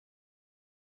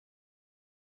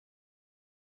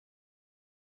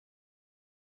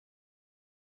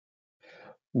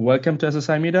Welcome to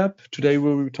SSI Meetup. Today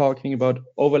we'll be talking about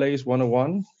Overlays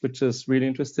 101, which is really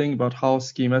interesting about how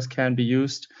schemas can be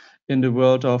used in the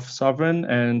world of Sovrin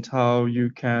and how you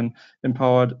can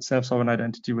empower self-sovereign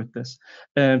identity with this.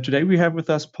 Today we have with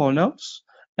us Paul Knowles,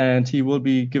 and he will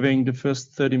be giving the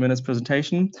first 30 minutes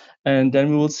presentation. And then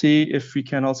we will see if we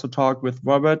can also talk with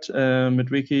Robert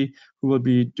Midwicki, who will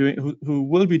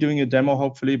be doing a demo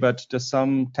hopefully, but there's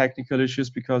some technical issues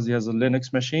because he has a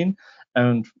Linux machine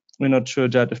and we're not sure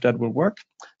if that will work.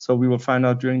 So we will find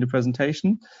out during the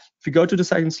presentation. If we go to the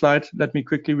second slide, let me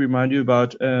quickly remind you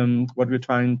about what we're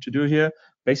trying to do here.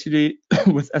 Basically,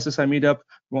 with SSI Meetup,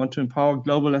 we want to empower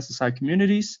global SSI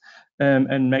communities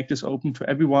and make this open to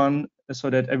everyone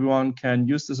so that everyone can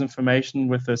use this information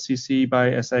with a CC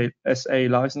by SA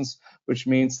license, which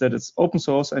means that it's open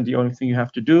source and the only thing you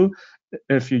have to do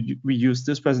if we use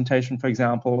this presentation, for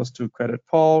example, is to credit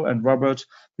Paul and Robert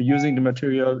for using the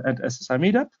material at SSI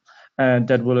Meetup. And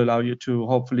that will allow you to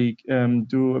hopefully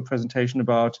do a presentation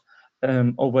about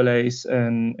overlays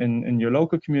in your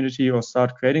local community or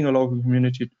start creating a local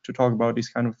community to talk about these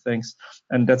kind of things.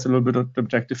 And that's a little bit of the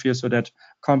objective here so that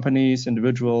companies,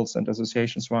 individuals, and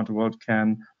associations around the world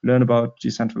can learn about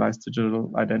decentralized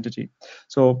digital identity.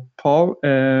 So Paul,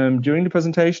 during the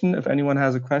presentation, if anyone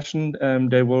has a question,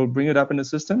 they will bring it up in the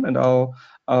system and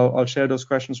I'll share those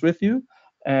questions with you.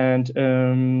 And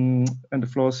the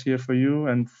floor is here for you.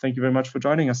 And thank you very much for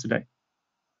joining us today.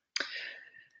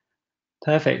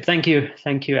 Perfect. Thank you,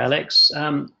 Alex.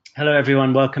 Hello,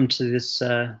 everyone. Welcome to this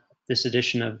this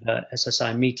edition of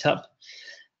SSI Meetup.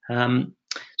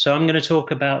 So I'm going to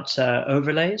talk about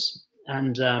overlays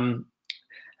and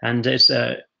it's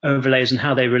overlays and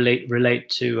how they relate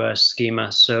to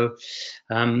schema. So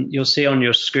you'll see on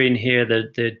your screen here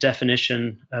the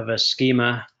definition of a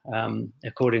schema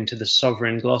according to the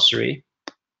Sovrin glossary.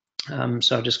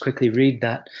 So I'll just quickly read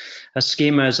that. A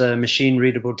schema is a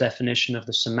machine-readable definition of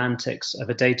the semantics of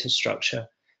a data structure.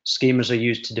 Schemas are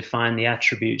used to define the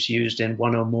attributes used in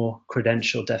one or more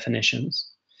credential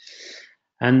definitions.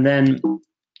 And then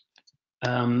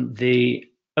the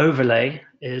overlay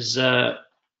is a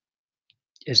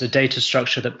data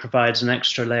structure that provides an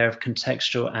extra layer of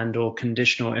contextual and or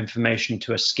conditional information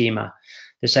to a schema.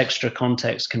 This extra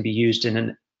context can be used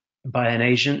by an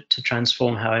agent to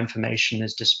transform how information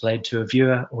is displayed to a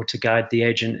viewer or to guide the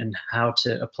agent in how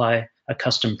to apply a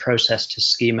custom process to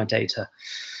schema data.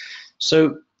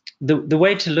 So the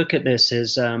way to look at this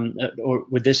is, or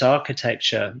with this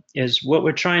architecture, is what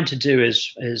we're trying to do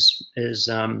is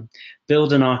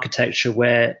build an architecture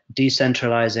where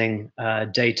decentralizing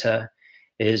data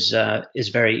is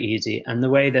very easy. And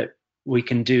the way that we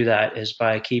can do that is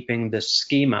by keeping the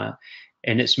schema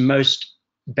in its most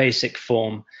basic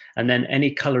form, and then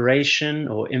any coloration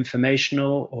or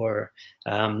informational or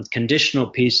conditional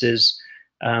pieces,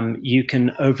 you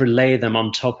can overlay them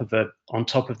on top of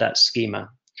that schema.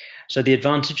 So the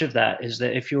advantage of that is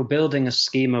that if you're building a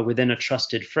schema within a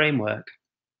trusted framework,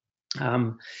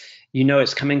 you know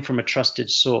it's coming from a trusted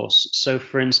source. So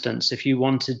for instance, if you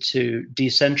wanted to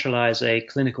decentralize a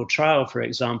clinical trial, for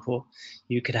example,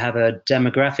 you could have a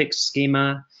demographic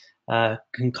schema,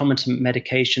 concomitant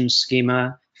medication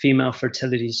schema, female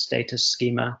fertility status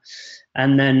schema,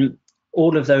 and then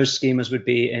all of those schemas would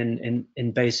be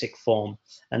in basic form.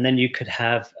 And then you could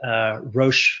have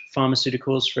Roche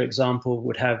Pharmaceuticals, for example,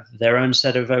 would have their own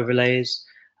set of overlays.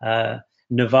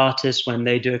 Novartis, when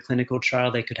they do a clinical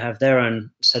trial, they could have their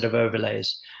own set of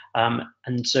overlays.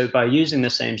 And so by using the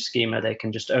same schema, they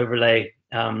can just overlay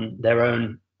their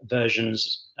own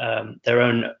versions, their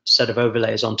own set of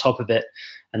overlays on top of it.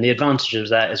 And the advantage of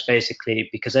that is basically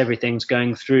because everything's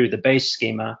going through the base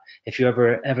schema, if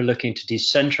you're ever looking to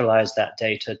decentralize that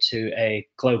data to a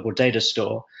global data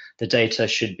store, the data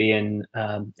should be in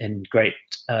great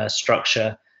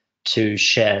structure to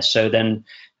share. So then,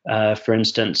 for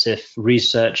instance, if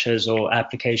researchers or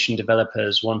application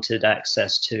developers wanted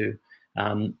access to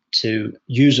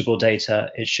usable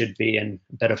data, it should be in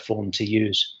better form to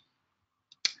use.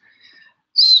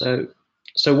 So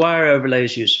why are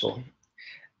overlays useful?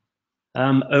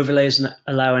 Overlays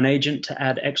allow an agent to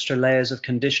add extra layers of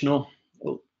conditional.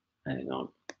 Oh, hang on.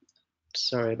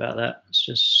 Sorry about that. Let's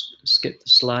just skip the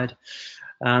slide.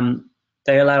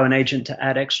 They allow an agent to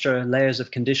add extra layers of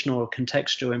conditional or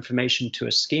contextual information to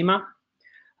a schema.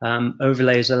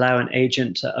 Overlays allow an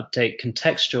agent to update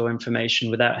contextual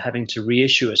information without having to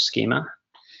reissue a schema.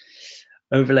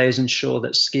 Overlays ensure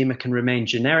that schema can remain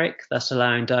generic, thus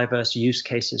allowing diverse use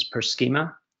cases per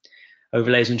schema.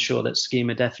 Overlays ensure that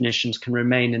schema definitions can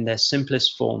remain in their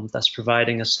simplest form, thus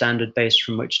providing a standard base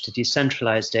from which to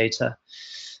decentralize data.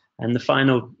 And the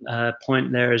final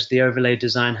point there is the overlay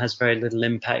design has very little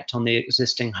impact on the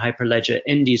existing Hyperledger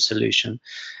Indy solution.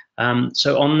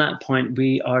 So on that point,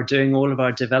 we are doing all of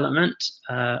our development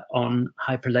on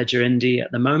Hyperledger Indy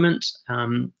at the moment,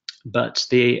 but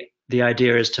the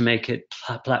idea is to make it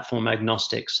platform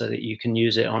agnostic so that you can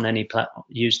use it on any platform,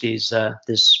 use this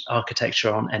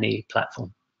architecture on any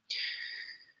platform.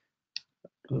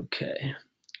 Okay,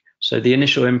 so the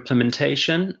initial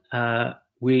implementation,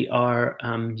 we are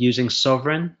using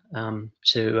Sovrin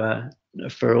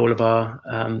for all of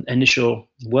our initial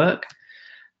work,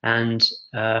 and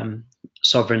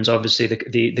Sovrin's obviously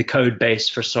the code base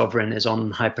for Sovrin is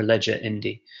on Hyperledger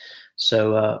Indy.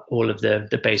 So all of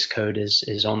the base code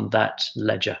is on that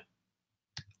ledger.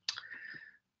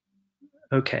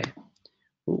 Okay.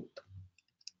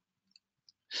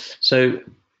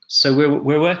 So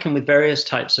we're working with various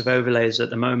types of overlays at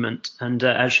the moment, and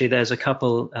actually there's a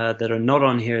couple that are not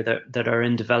on here that are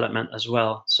in development as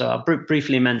well. So I'll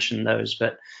briefly mention those,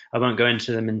 but I won't go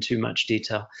into them in too much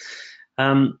detail.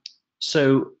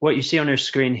 So what you see on your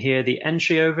screen here, the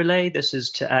entry overlay, this is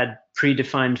to add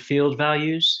predefined field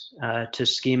values to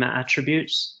schema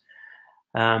attributes.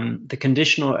 The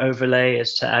conditional overlay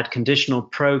is to add conditional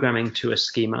programming to a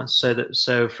schema.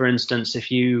 So for instance,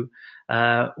 if you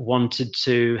wanted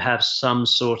to have some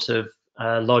sort of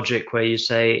logic where you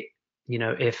say, you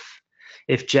know,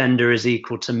 if gender is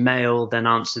equal to male, then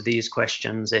answer these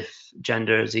questions. If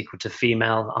gender is equal to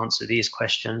female, answer these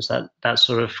questions. That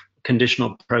sort of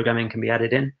conditional programming can be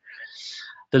added in.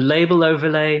 The label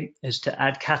overlay is to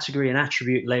add category and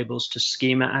attribute labels to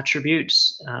schema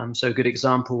attributes. So a good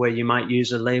example where you might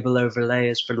use a label overlay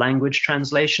is for language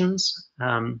translations.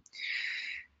 The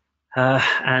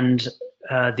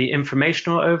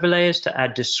informational overlay is to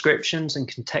add descriptions and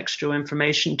contextual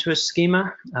information to a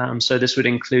schema. So this would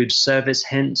include service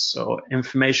hints or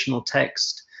informational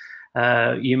text.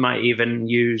 You might even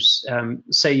use,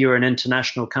 say you're an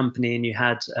international company and you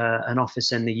had an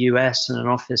office in the US and an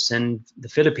office in the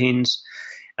Philippines,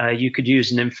 you could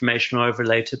use an informational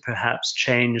overlay to perhaps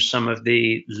change some of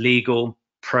the legal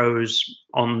prose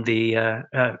on the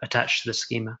attached to the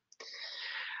schema.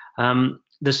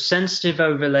 The sensitive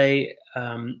overlay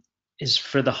is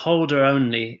for the holder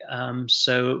only.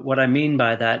 So what I mean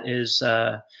by that is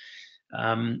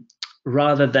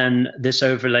rather than this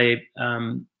overlay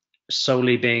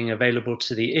solely being available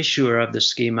to the issuer of the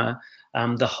schema,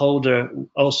 the holder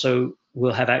also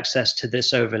will have access to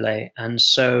this overlay, and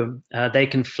so they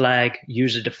can flag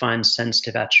user-defined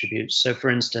sensitive attributes. So, for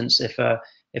instance, if a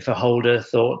holder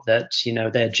thought that, you know,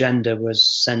 their gender was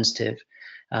sensitive,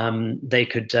 they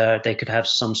could have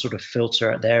some sort of filter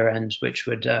at their end which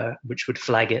would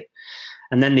flag it,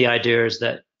 and then the idea is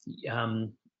that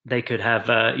they could have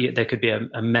there could be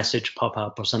a message pop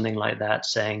up or something like that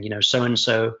saying, you know, so and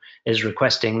so is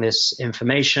requesting this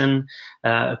information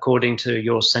according to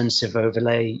your sensitive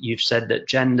overlay. You've said that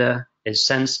gender is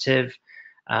sensitive.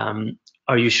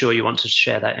 Are you sure you want to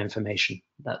share that information?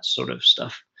 That sort of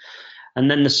stuff. And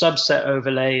then the subset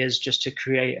overlay is just to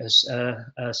create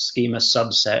a schema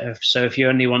subset. So if you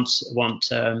only want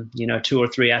you know, 2 or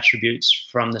 3 attributes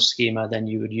from the schema, then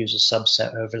you would use a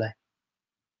subset overlay.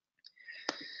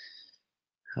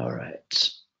 All right.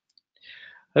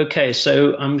 Okay,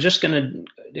 so I'm just going to,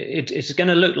 it's going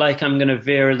to look like I'm going to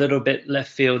veer a little bit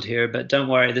left field here, but don't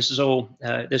worry, this will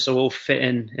all fit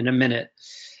in a minute.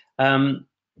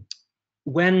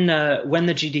 When the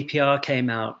GDPR came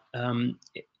out,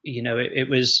 you know, it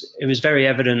was very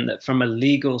evident that from a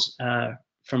legal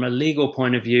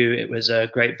point of view, it was a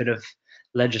great bit of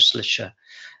legislature,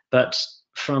 but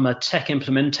from a tech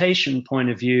implementation point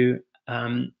of view,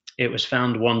 it was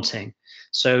found wanting.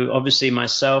 So obviously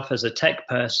myself as a tech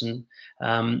person,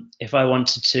 if I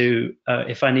wanted to,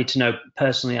 if I need to know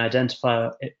personally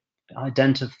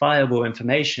identifiable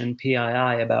information, PII,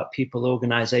 about people,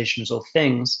 organizations, or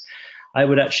things, I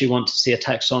would actually want to see a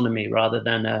taxonomy rather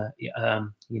than a you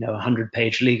know,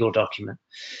 100-page legal document.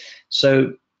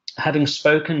 So having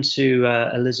spoken to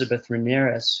Elizabeth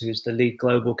Ramirez, who's the lead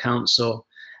global counsel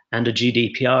and a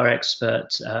GDPR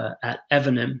expert at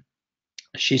Evonim,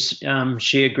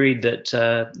 she agreed that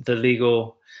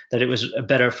that it was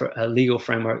better for a legal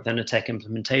framework than a tech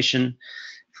implementation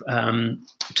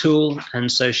tool, and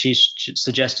so she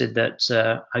suggested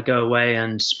that I go away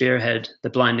and spearhead the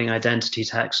blinding identity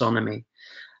taxonomy.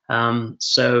 And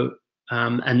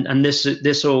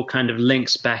this all kind of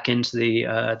links back into the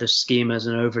schemas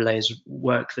and overlays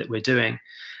work that we're doing.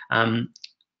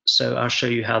 So I'll show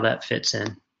you how that fits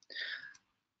in.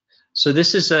 So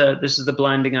this is the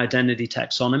blinding identity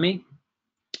taxonomy.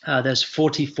 There's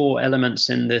 44 elements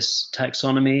in this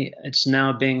taxonomy. It's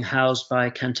now being housed by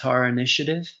Kantara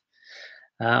Initiative.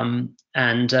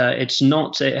 And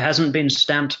it hasn't been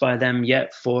stamped by them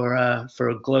yet for a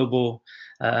global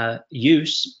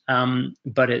use,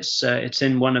 but it's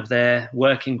in one of their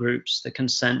working groups, the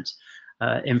Consent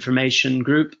Information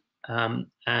Group,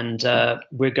 and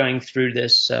we're going through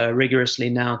this rigorously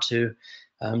now to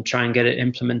try and get it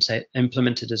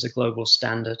implemented as a global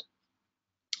standard.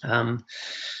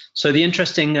 So the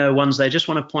interesting ones I just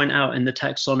want to point out in the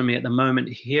taxonomy at the moment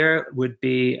here would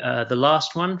be the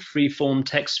last one, free-form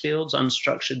text fields,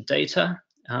 unstructured data,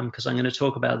 because I'm going to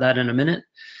talk about that in a minute.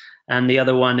 And the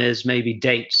other one is maybe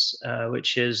dates,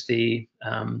 which is the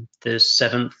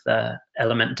seventh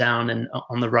element down and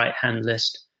on the right-hand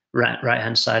list,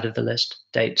 right-hand side of the list,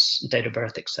 dates, date of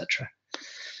birth, etc.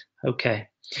 Okay.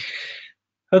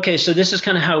 Okay, so this is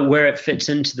kind of where it fits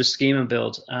into the schema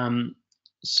build.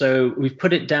 So we've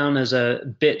put it down as a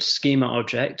bit schema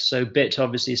object. So bit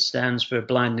obviously stands for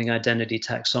blinding identity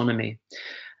taxonomy.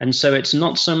 And so it's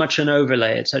not so much an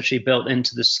overlay, it's actually built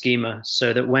into the schema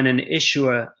so that when an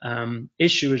issuer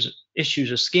issues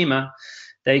a schema,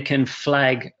 they can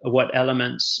flag what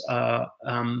elements are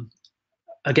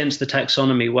against the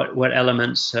taxonomy, what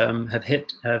elements are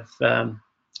on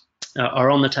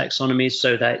the taxonomy,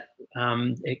 so that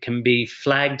it can be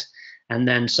flagged. And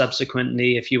then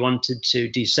subsequently, if you wanted to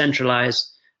decentralize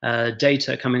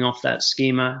data coming off that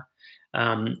schema,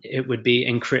 it would be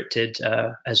encrypted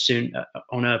as soon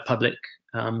on a public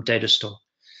data store.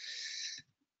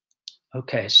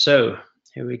 Okay, so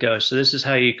here we go. So this is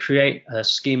how you create a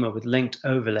schema with linked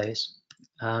overlays.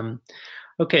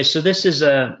 Okay, so this is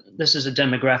a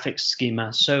demographic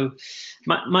schema. So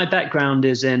my background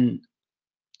is in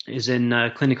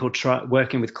clinical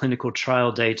working with clinical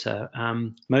trial data,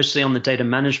 mostly on the data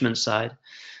management side,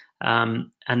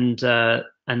 and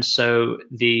so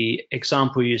the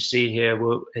example you see here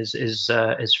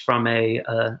is from an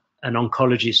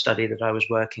oncology study that I was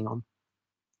working on.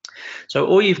 So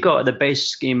all you've got at the base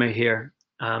schema here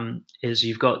is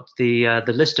you've got the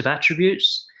list of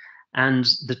attributes and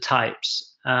the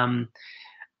types, and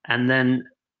then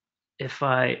if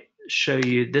I show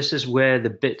you, this is where the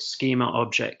bit schema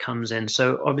object comes in.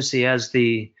 So obviously, as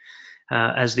the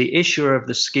issuer of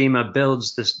the schema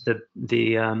builds this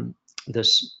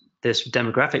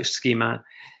demographic schema,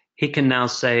 he can now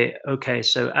say, okay,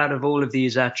 so out of all of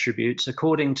these attributes,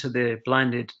 according to the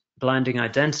blinding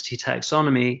identity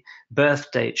taxonomy,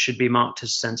 birth date should be marked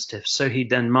as sensitive. So he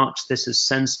then marks this as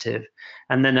sensitive.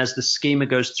 And then as the schema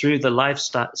goes through the life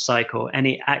cycle,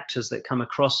 any actors that come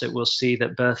across it will see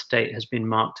that birth date has been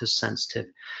marked as sensitive.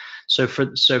 So for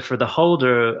the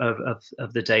holder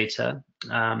of the data,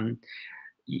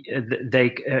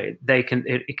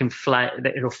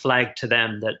 it'll flag to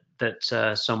them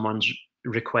that someone's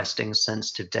requesting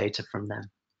sensitive data from them.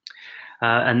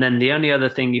 And then the only other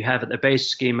thing you have at the base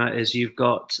schema is you've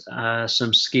got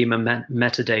some schema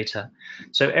metadata.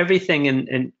 So everything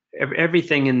in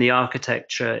the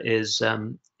architecture is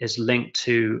linked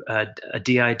to a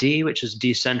DID, which is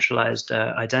decentralized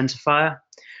identifier.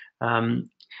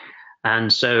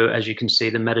 And so, as you can see,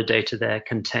 the metadata there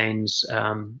contains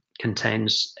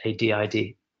a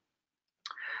DID.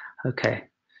 Okay,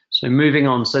 so moving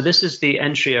on. So this is the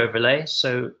entry overlay.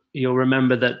 So you'll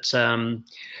remember that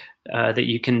that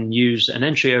you can use an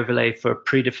entry overlay for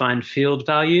predefined field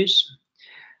values.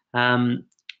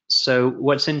 So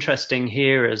what's interesting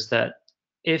here is that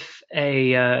if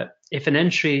an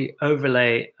entry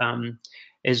overlay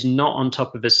is not on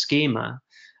top of a schema,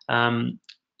 and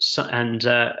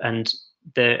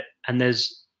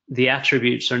there's the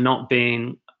attributes have not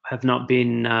been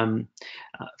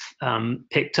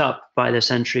picked up by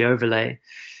this entry overlay,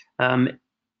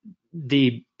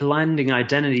 the blinding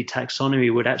identity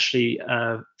taxonomy would actually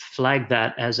flag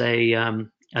that as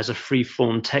a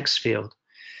free-form text field.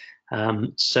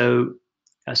 So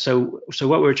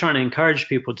what we're trying to encourage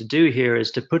people to do here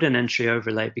is to put an entry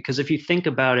overlay, because if you think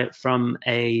about it from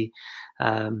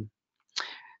an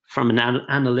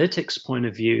analytics point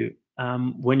of view,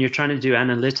 when you're trying to do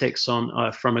analytics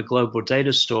from a global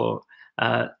data store,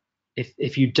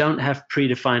 if you don't have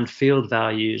predefined field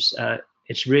values,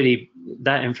 it's really,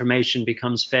 that information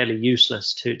becomes fairly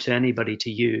useless to anybody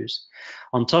to use.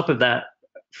 On top of that,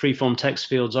 free-form text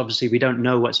fields, obviously we don't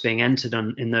know what's being entered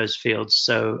in those fields,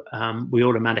 so we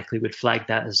automatically would flag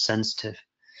that as sensitive.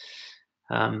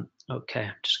 Okay,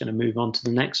 I'm just going to move on to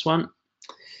the next one.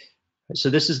 So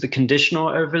this is the conditional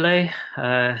overlay.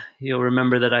 You'll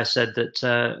remember that I said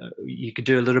that you could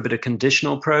do a little bit of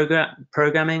conditional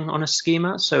programming on a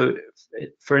schema. So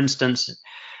for instance,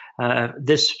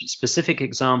 This specific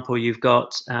example, you've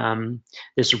got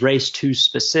this race to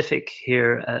specific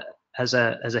here as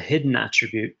a hidden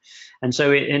attribute. And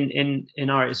so in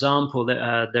our example,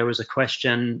 there was a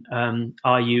question,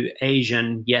 are you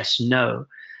Asian? Yes, no.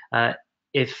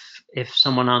 If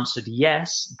someone answered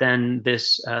yes, then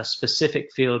this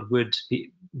specific field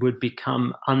would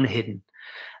become unhidden.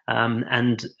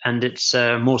 And it's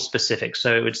more specific.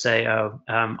 So it would say,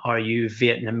 are you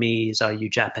Vietnamese? Are you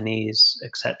Japanese,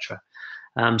 etc.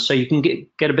 So you can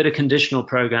get a bit of conditional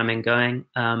programming going.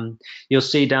 You'll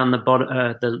see down the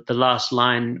bottom, the last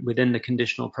line within the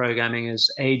conditional programming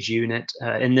is age unit.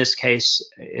 In this case,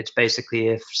 it's basically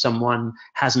if someone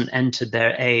hasn't entered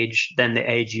their age, then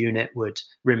the age unit would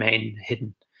remain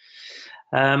hidden.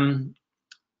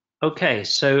 Okay,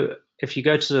 so if you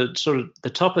go to sort of the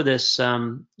top of this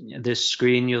this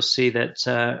screen, you'll see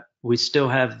that we still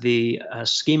have the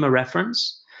schema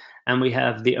reference, and we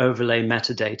have the overlay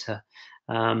metadata.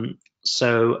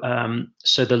 So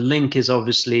the link is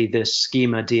obviously the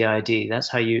schema DID. That's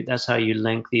how you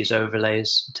link these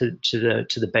overlays to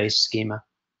the base schema.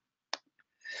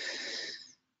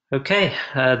 Okay,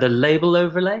 the label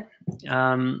overlay.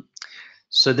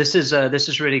 So this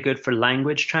is really good for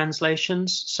language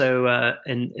translations. So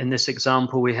in this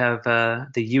example, we have the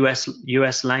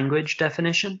US language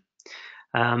definition,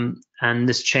 and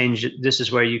this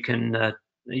is where you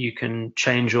can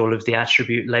change all of the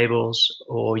attribute labels,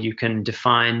 or you can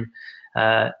define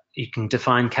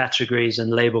categories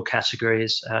and label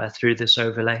categories through this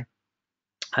overlay.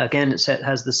 Again, it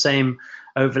has the same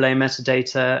overlay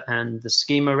metadata and the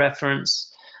schema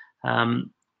reference.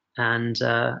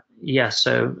 Yeah,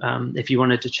 so if you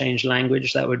wanted to change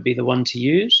language, that would be the one to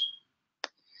use.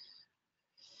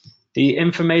 The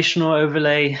informational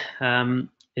overlay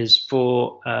is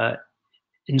for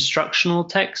instructional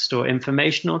text or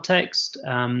informational text.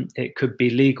 It could be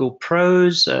legal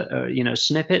prose,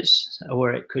 snippets,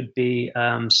 or it could be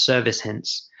service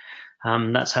hints.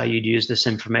 That's how you'd use this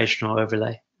informational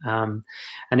overlay. And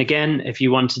again, if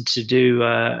you wanted to do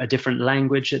a different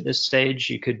language at this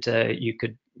stage, you could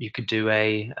do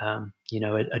a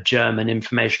German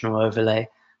informational overlay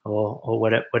or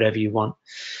whatever you want.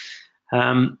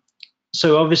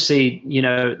 So obviously,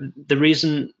 the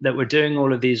reason that we're doing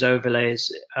all of these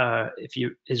overlays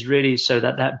is really so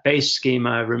that base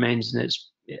schema remains in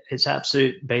its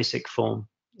absolute basic form,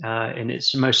 in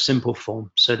its most simple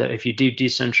form, so that if you do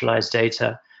decentralized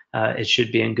data, it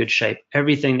should be in good shape.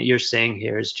 Everything that you're seeing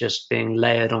here is just being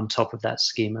layered on top of that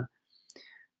schema,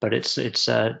 but it's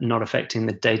not affecting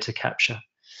the data capture.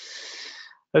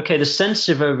 Okay, the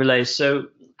sensitive overlay. So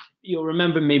you'll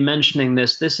remember me mentioning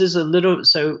this. This is a little,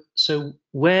 so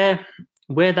where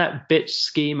that bit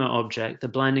schema object, the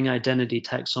blinding identity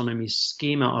taxonomy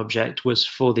schema object, was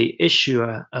for the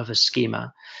issuer of a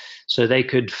schema. So they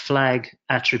could flag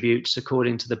attributes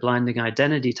according to the blinding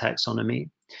identity taxonomy.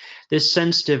 This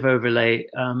sensitive overlay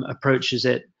approaches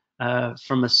it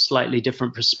from a slightly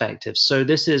different perspective. So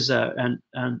this is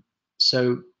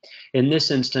so in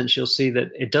this instance, you'll see that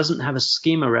it doesn't have a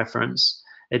schema reference.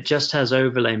 It just has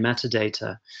overlay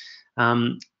metadata.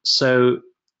 So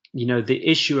the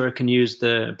issuer can use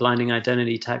the blinding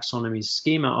identity taxonomy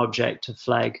schema object to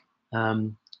flag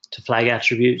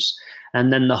attributes,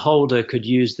 and then the holder could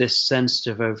use this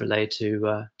sensitive overlay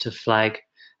to flag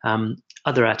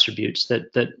other attributes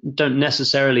that don't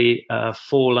necessarily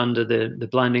fall under the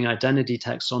blinding identity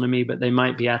taxonomy, but they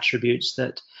might be attributes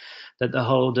that the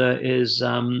holder is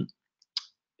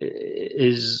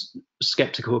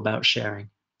skeptical about sharing,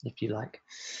 if you like.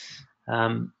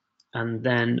 And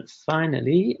then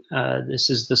finally, this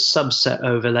is the subset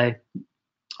overlay.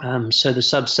 So the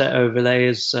subset overlay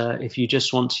is if you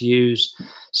just want to use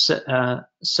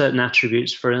certain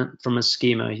attributes from a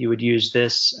schema, you would use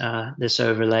this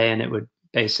overlay, and it would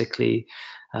basically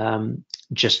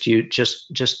just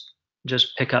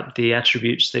pick up the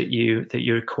attributes that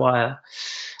you require.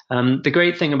 The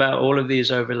great thing about all of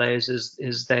these overlays is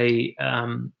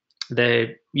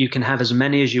you can have as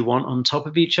many as you want on top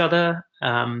of each other.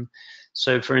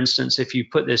 So for instance, if you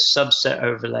put this subset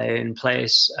overlay in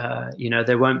place,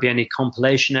 there won't be any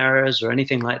compilation errors or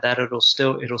anything like that. It'll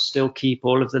still keep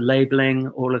all of the labeling,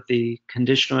 all of the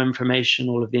conditional information,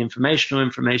 all of the informational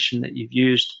information that you've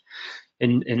used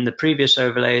in the previous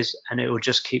overlays, and it will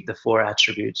just keep the 4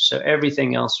 attributes. So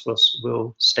everything else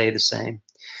will stay the same.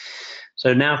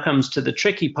 So now comes to the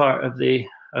tricky part of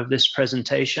this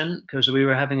presentation, because we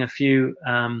were having a few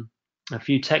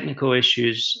technical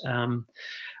issues.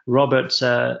 Robert,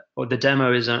 or the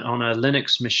demo is on a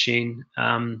Linux machine,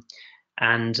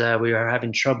 and we are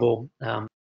having trouble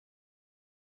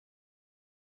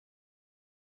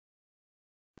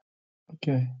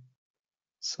Okay.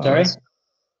 Sorry?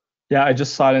 Yeah, I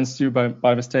just silenced you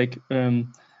by mistake.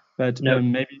 But No.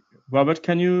 maybe Robert,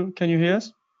 can you hear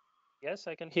us? Yes,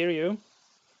 I can hear you.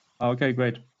 Okay,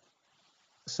 great.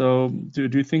 So do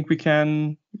you think we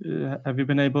can? Have you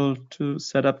been able to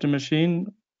set up the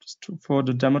machine just for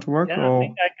the demo to work? Yeah, I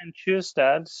think I can choose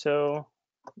that. So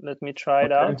let me try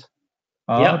it out.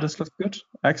 Ah, this looks good.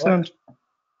 Excellent.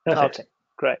 Perfect. Okay,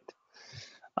 great.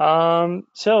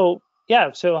 So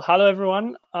hello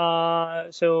everyone.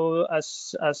 So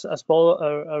as Paul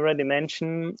already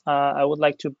mentioned, I would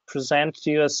like to present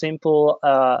to you a simple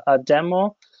a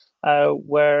demo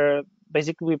where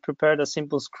basically we prepared a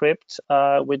simple script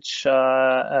which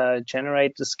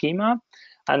generates the schema,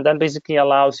 and then basically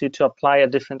allows you to apply a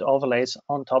different overlays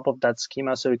on top of that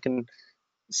schema, so you can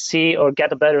see or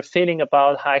get a better feeling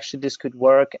about how actually this could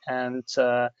work and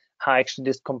how actually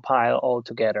this compile all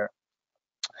together.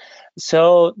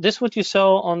 So this what you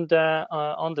saw on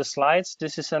the slides.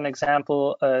 This is an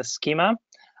example schema,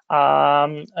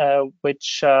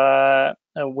 which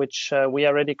we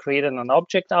already created an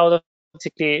object out of.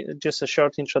 Basically, just a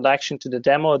short introduction to the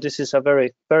demo. This is a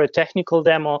very technical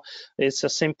demo. It's a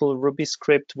simple Ruby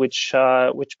script, which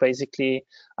basically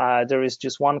there is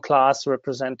just one class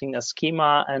representing a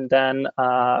schema, and then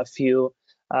a few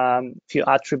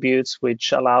attributes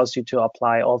which allows you to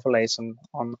apply overlays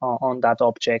on that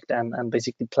object and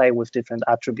basically play with different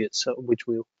attributes, which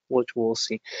we'll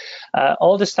see.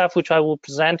 All the stuff which I will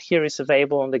present here is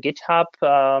available on the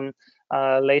GitHub.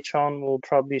 Later on, we'll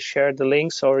probably share the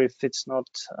links, or if it's not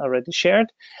already shared.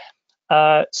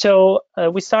 So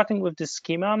we're starting with the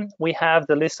schema. We have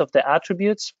the list of the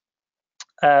attributes,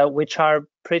 which are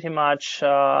pretty much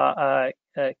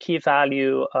key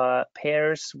value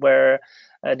pairs, where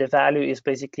the value is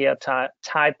basically a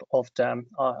type of the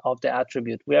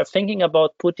attribute. We are thinking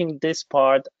about putting this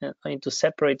part into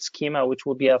separate schema, which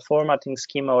will be a formatting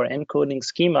schema or encoding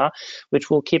schema, which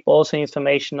will keep also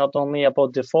information not only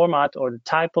about the format or the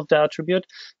type of the attribute,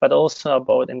 but also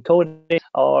about encoding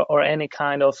or any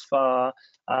kind of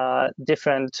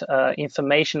different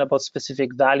information about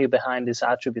specific value behind this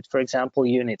attribute. For example,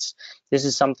 units. This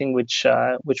is something which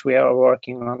we are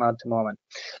working on at the moment.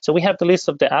 So we have the list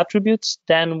of the attributes.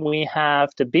 Then we have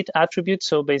the bit attribute.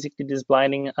 So basically this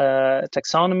blinding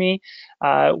taxonomy,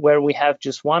 where we have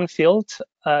just one field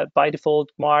by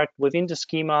default marked within the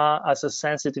schema as a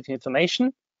sensitive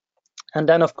information. And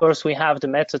then, of course, we have the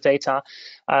metadata,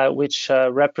 which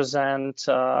represent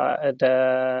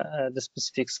the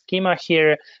specific schema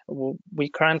here. We're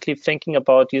currently thinking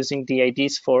about using the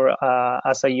IDs for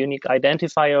as a unique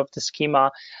identifier of the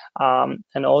schema,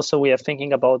 and also we are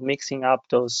thinking about mixing up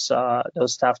those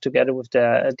stuff together with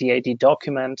the DID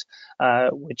document,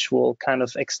 which will kind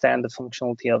of extend the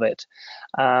functionality of it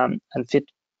and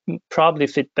probably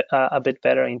fit a bit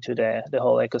better into the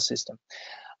whole ecosystem.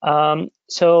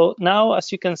 So now,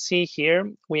 as you can see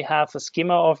here, we have a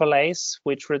schema overlays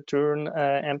which return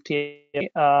empty.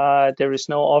 There is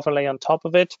no overlay on top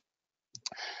of it.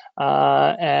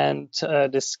 And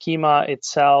the schema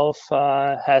itself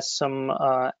has some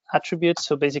attributes.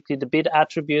 So basically the bit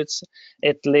attributes,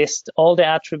 it lists all the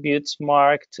attributes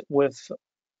marked with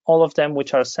all of them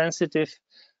which are sensitive.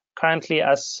 Currently,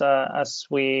 as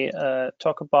we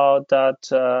talk about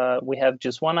that, we have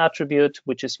just one attribute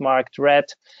which is marked red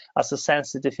as a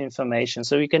sensitive information.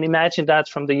 So you can imagine that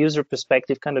from the user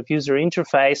perspective, kind of user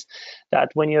interface,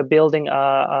 that when you're building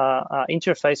a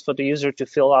interface for the user to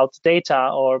fill out data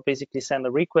or basically send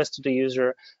a request to the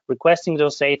user requesting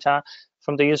those data,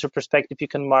 from the user perspective, you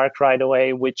can mark right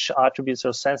away which attributes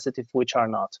are sensitive, which are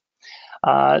not.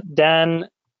 Then,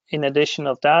 in addition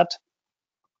of that,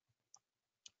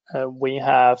 we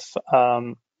have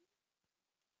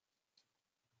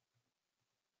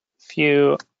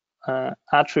few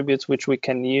attributes which we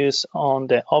can use on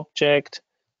the object.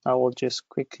 I will just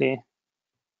quickly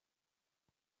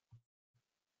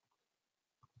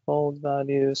fold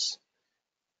values.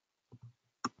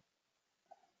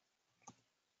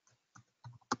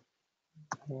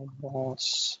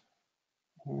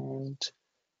 And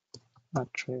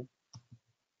attribute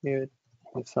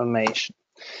information.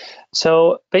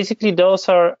 So basically those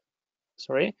are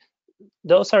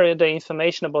the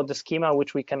information about the schema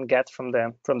which we can get from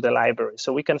the library.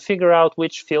 So we can figure out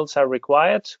which fields are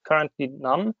required, currently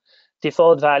none.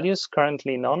 Default values,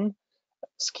 currently none.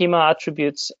 Schema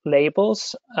attributes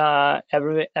labels,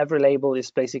 every label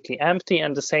is basically empty,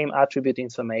 and the same attribute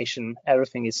information,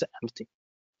 everything is empty.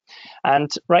 And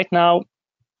right now,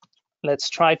 let's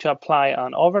try to apply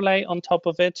an overlay on top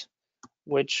of it,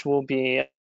 which will be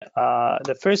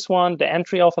the first one, the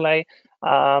entry overlay.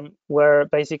 where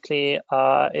basically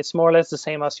it's more or less the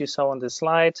same as you saw on this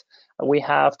slide. We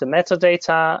have the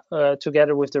metadata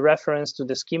together with the reference to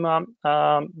the schema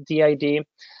DID.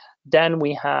 Then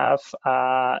we have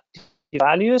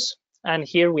values, and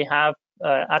here we have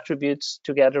attributes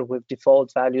together with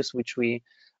default values which we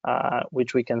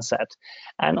can set.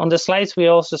 And on the slides we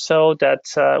also saw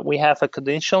that we have a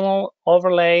conditional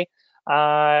overlay.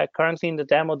 Currently in the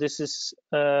demo, this is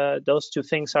those two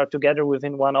things are together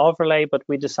within one overlay, but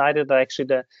we decided that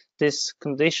actually this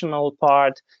conditional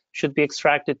part should be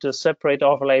extracted to a separate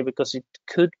overlay because it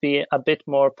could be a bit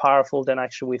more powerful than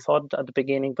actually we thought at the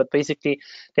beginning. But basically,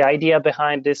 the idea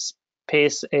behind this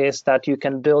piece is that you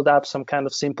can build up some kind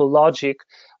of simple logic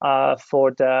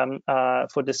for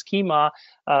the schema.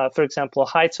 For example,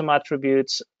 hide some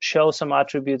attributes, show some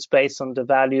attributes based on the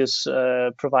values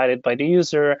provided by the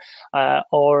user,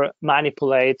 or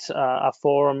manipulate a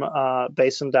form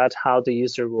based on that, how the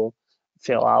user will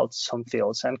fill out some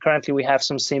fields. And currently we have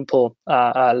some simple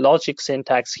logic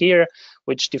syntax here,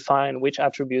 which define which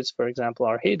attributes, for example,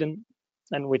 are hidden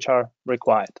and which are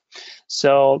required.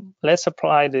 So let's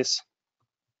apply this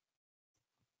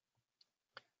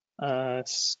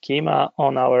schema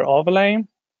on our overlay.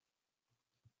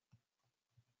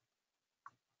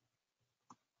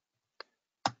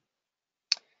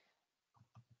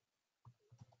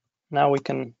 Now we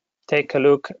can take a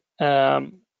look.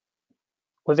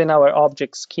 Within our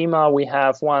object schema, we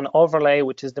have one overlay,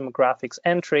 which is demographics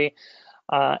entry.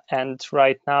 And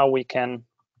right now we can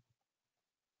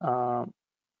look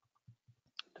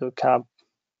up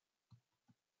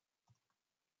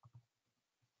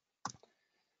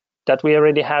that we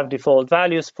already have default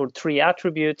values for 3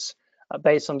 attributes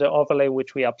based on the overlay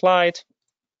which we applied.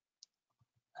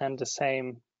 And the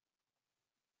same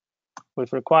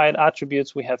with required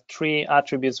attributes. We have 3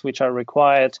 attributes which are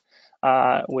required,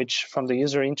 which from the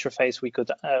user interface we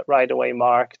could right away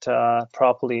marked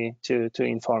properly to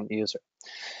inform the user.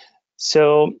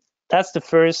 So that's the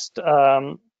first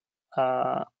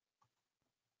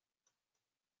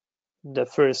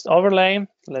overlay.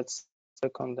 Let's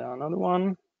click on the another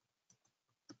one,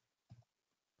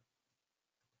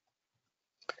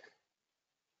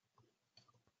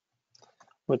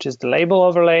 which is the label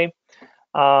overlay.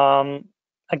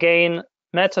 Again,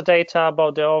 metadata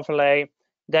about the overlay.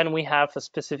 Then we have a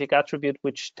specific attribute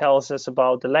which tells us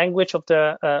about the language of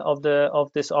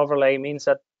this overlay. Means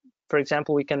that, for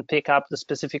example, we can pick up the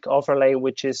specific overlay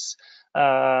which is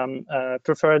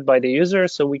preferred by the user.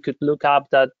 So we could look up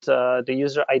that the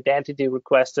user identity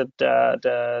requested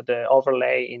the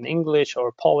overlay in English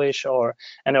or Polish or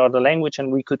any other language,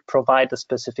 and we could provide a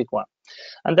specific one.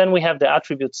 And then we have the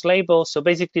attributes label. So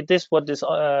basically, what this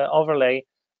overlay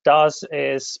does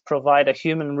is provide a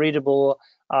human readable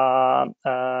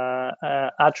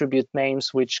attribute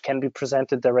names which can be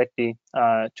presented directly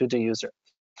to the user.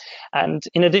 And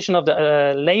in addition of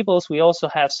the labels, we also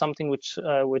have something which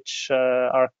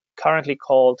are currently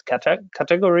called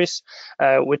categories,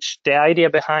 which the idea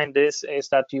behind this is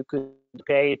that you could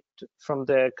aggregate from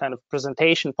the kind of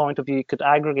presentation point of view, you could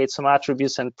aggregate some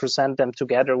attributes and present them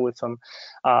together with some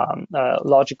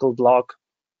logical block.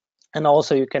 And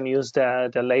also you can use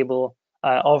the label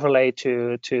overlay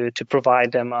to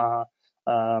provide them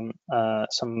some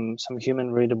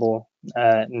human readable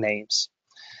names.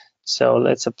 So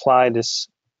let's apply this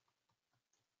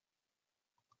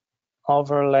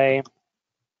overlay.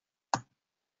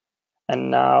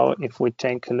 And now if we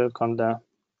take a look on the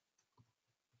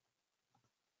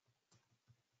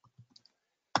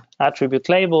attribute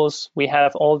labels, we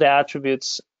have all the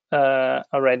attributes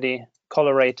already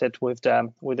colorated with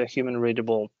the human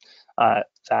readable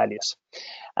values.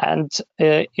 And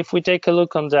if we take a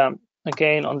look on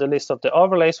again on the list of the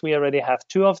overlays, we already have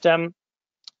 2 of them,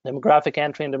 demographic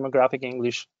entry and demographic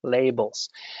English labels.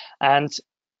 And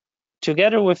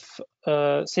together with,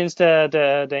 since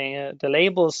the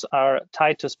labels are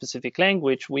tied to a specific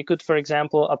language, we could, for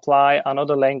example, apply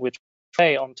another language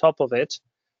on top of it.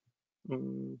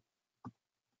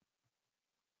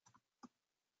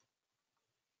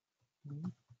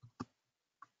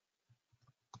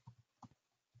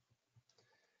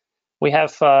 We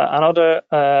have another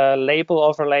label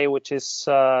overlay, which is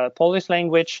Polish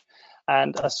language.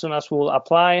 And as soon as we'll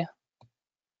apply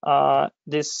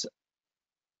this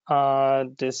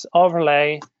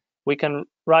overlay, we can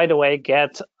right away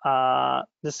get the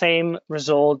same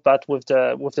result, but with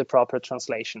the proper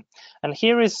translation. And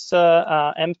here is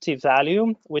empty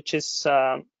value, which is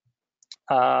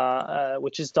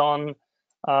done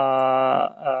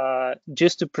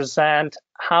just to present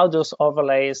how those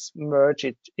overlays merge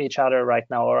each other right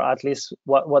now, or at least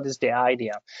what is the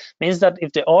idea. Means that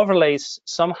if the overlay is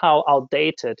somehow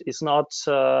outdated, is not,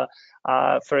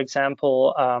 for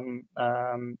example,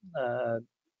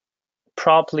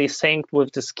 properly synced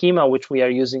with the schema which we are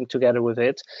using together with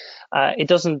it, it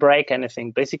doesn't break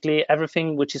anything. Basically,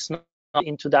 everything which is not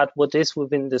into that what is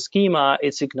within the schema,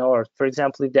 it's ignored. For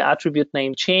example, if the attribute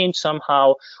name changed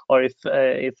somehow, or if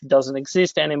it doesn't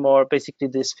exist anymore, basically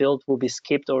this field will be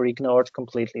skipped or ignored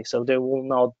completely. So there will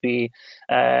not be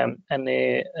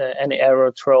any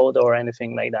error thrown or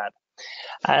anything like that.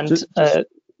 And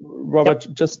Robert,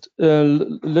 yep. Just a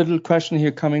little question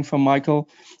here coming from Michael.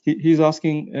 He's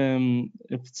asking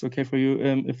if it's okay for you,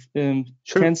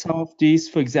 sure. Can some of these,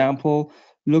 for example,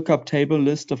 lookup table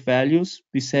list of values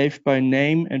be saved by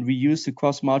name and reused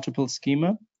across multiple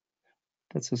schema?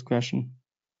 That's his question.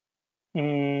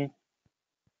 I'm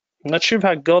not sure if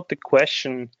I got the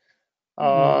question.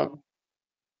 Yeah,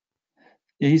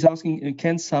 he's asking,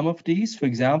 can some of these, for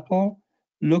example,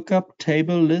 lookup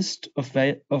table list of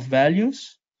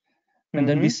values and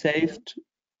then be saved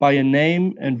by a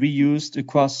name and reused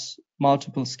across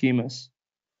multiple schemas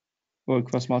or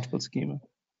across multiple schema?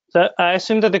 So I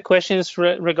assume that the question is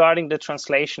regarding the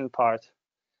translation part.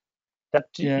 That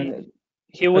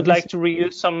he would like to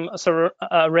reuse some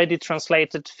already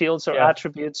translated fields or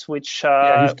attributes which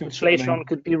later on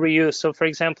could be reused. So for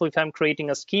example, if I'm creating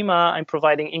a schema, I'm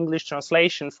providing English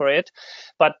translation for it,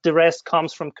 but the rest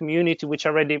comes from community, which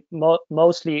already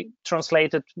mostly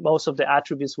translated most of the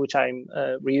attributes which I'm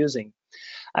reusing.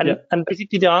 And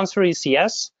basically the answer is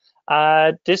yes.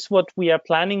 This what we are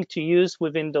planning to use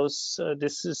within those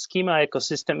this schema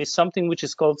ecosystem is something which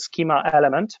is called schema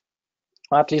element.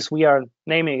 At least we are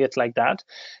naming it like that.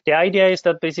 The idea is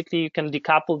that basically you can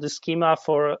decouple the schema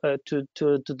for to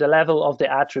the level of the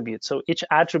attribute. So each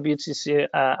attribute is an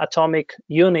atomic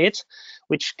unit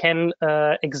which can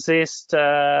exist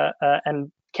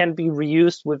and can be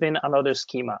reused within another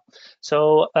schema.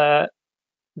 So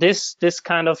this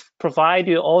kind of provide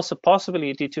you also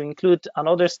possibility to include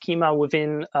another schema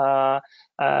within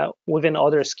within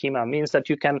other schema, means that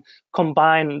you can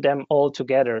combine them all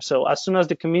together. So as soon as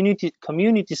the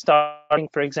community starting,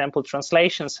 for example,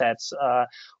 translation sets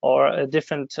or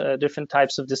different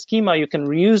types of the schema, you can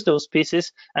reuse those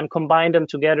pieces and combine them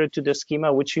together to the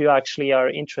schema which you actually are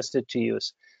interested to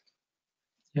use.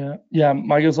 Yeah.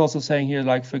 Michael's also saying here,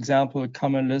 like for example, a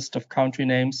common list of country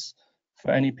names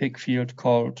for any pick field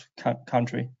called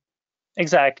country.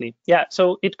 Exactly. Yeah.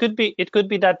 So it could be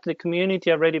that the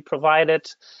community already provided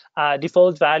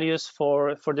default values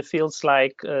for the fields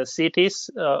like cities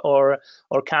or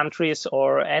countries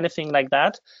or anything like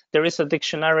that. There is a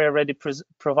dictionary already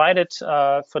provided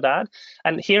for that.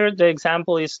 And here the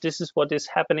example is this is what is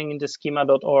happening in the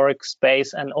schema.org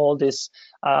space and all this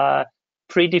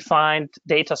predefined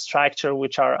data structure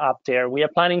which are up there. We are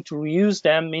planning to reuse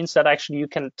them, means that actually you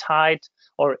can tie it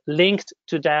or linked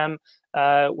to them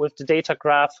with the data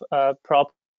graph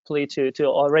properly to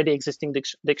already existing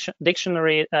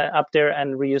dictionary up there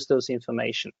and reuse those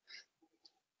information.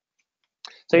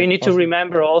 So you need to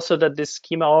remember also that this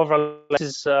schema overlay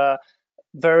is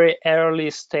very early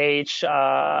stage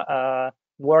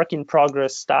work in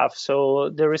progress stuff. So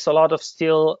there is a lot of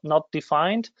still not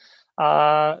defined.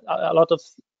 A lot of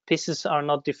pieces are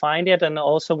not defined yet, and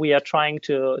also we are trying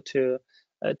to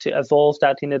evolve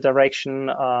that in a direction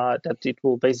that it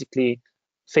will basically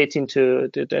fit into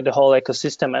the whole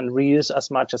ecosystem and reuse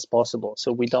as much as possible.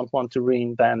 So we don't want to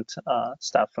reinvent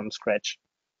stuff from scratch.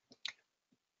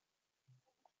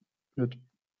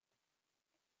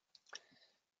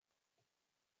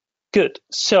 Good.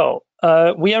 So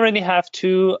we already have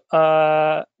two.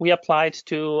 We applied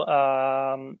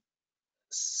to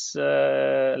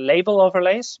label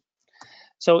overlays.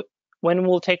 So when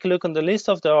we'll take a look on the list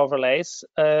of the overlays,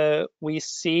 we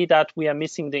see that we are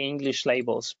missing the English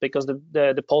labels because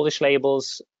the Polish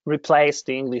labels replace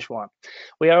the English one.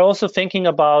 We are also thinking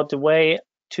about the way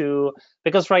to,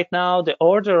 because right now the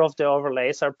order of the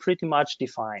overlays are pretty much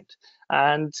defined.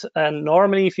 And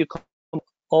normally if you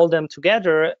all them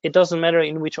together, it doesn't matter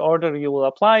in which order you will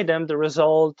apply them, the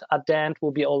result at the end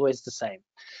will be always the same.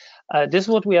 This is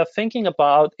what we are thinking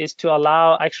about, is to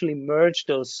allow actually merge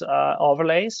those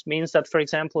overlays. Means that, for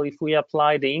example, if we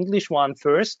apply the English one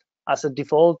first as a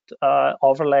default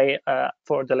overlay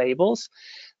for the labels,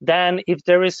 then if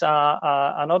there is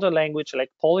another language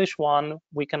like Polish one,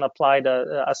 we can apply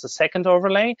as a second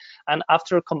overlay. And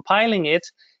after compiling it,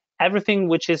 everything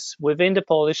which is within the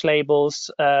Polish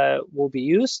labels will be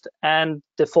used, and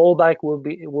the fallback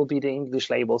will be the English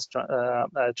labels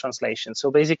translation.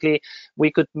 So basically,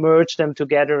 we could merge them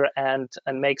together and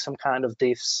make some kind of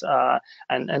diffs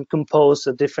and compose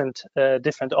a different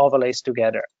overlays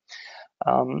together.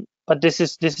 But this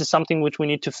is something which we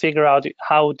need to figure out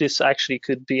how this actually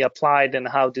could be applied and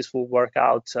how this will work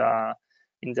out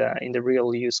in the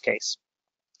real use case.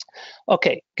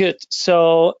 Okay, good.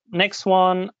 So next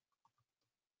one,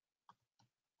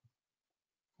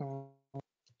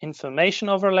 information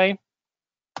overlay.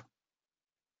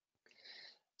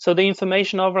 So the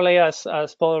information overlay, as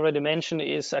Paul already mentioned,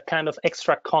 is a kind of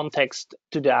extra context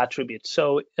to the attribute.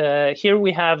 So here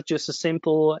we have just a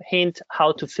simple hint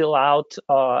how to fill out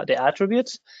the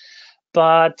attributes.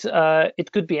 But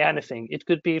it could be anything. It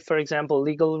could be, for example,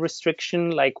 legal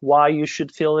restriction, like why you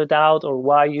should fill it out or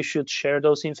why you should share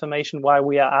those information, why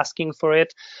we are asking for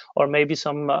it, or maybe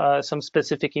some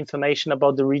specific information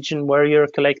about the region where you're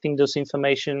collecting those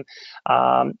information,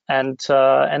 and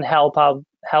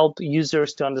help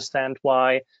users to understand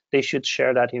why they should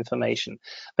share that information.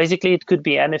 Basically, it could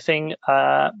be anything.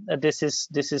 This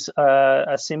is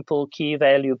a simple key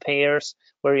value pairs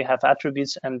where you have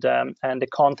attributes and the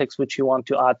context which you want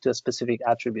to add to specific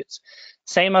attributes.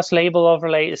 Same as label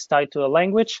overlay is tied to a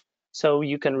language, so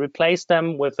you can replace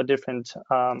them with a different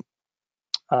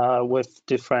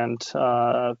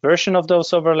version of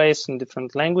those overlays in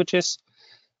different languages.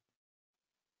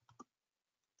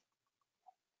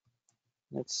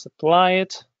 Let's apply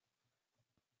it.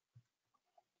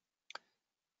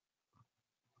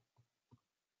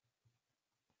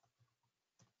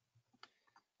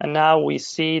 And now we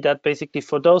see that basically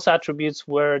for those attributes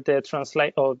where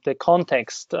the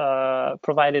context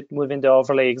provided within the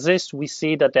overlay exists, we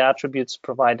see that the attributes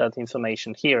provide that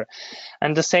information here.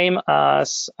 And the same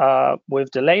as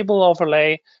with the label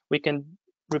overlay, we can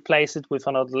replace it with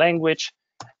another language,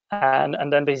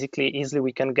 and then basically easily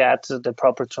we can get the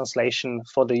proper translation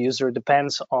for the user.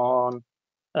 Depends on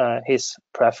his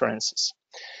preferences.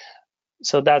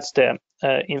 So that's the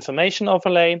information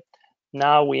overlay.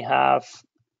 Now we have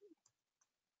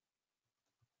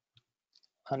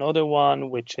another one,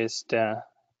 which is the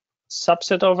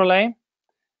subset overlay.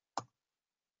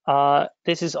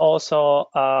 This is also,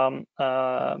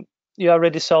 you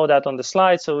already saw that on the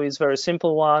slide, so it's a very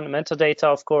simple one, metadata,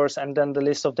 of course, and then the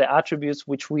list of the attributes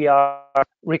which we are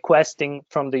requesting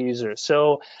from the user.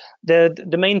 So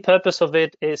the main purpose of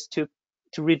it is to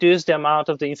reduce the amount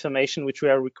of the information which we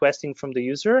are requesting from the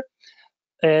user,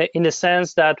 in the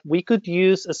sense that we could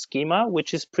use a schema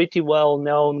which is pretty well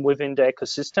known within the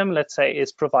ecosystem. Let's say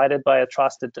it's provided by a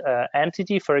trusted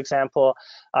entity, for example,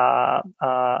 a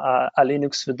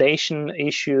Linux Foundation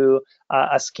issue,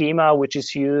 a schema which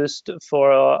is used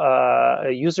for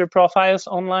user profiles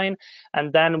online,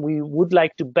 and then we would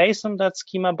like to base on that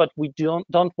schema, but we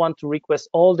don't want to request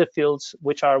all the fields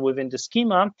which are within the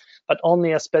schema, but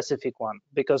only a specific one,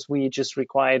 because we just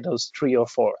require those 3 or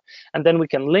 4, and then we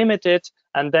can limit it,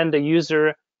 and then the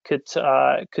user could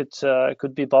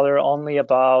be bothered only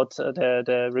about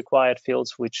the required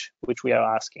fields which we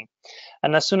are asking.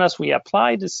 And as soon as we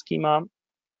apply the schema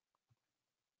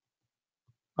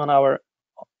on our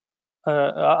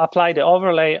apply the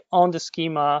overlay on the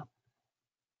schema,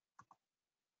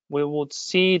 we would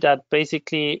see that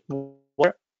basically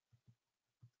what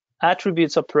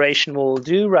attributes operation will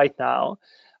do right now.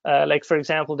 Like for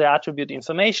example, the attribute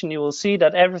information, you will see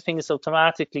that everything is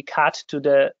automatically cut to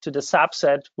the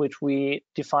subset which we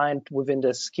defined within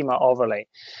the schema overlay.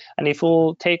 And if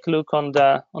we'll take a look on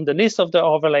the list of the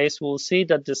overlays, we'll see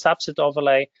that the subset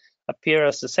overlay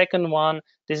appears as the second one.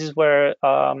 This is where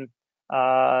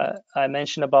I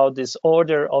mentioned about this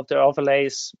order of the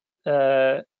overlays.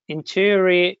 In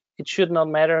theory, it should not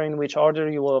matter in which order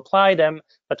you will apply them,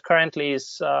 but currently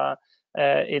its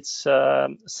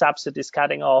subset is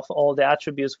cutting off all the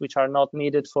attributes which are not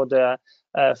needed for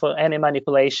any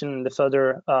manipulation in the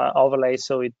further overlay,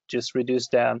 so it just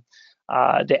reduced the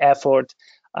effort.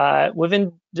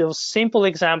 Within those simple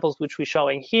examples which we're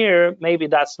showing here, maybe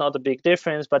that's not a big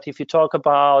difference, but if you talk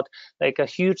about like a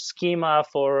huge schema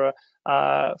for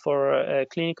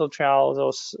clinical trials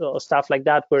or stuff like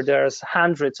that, where there's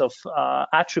hundreds of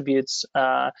attributes,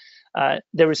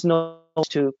 there is no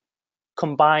to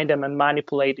combine them and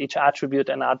manipulate each attribute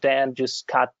and at the end just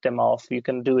cut them off. You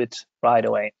can do it right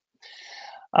away.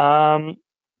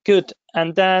 Good.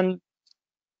 And then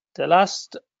the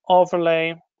last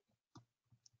overlay,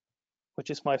 which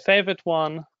is my favorite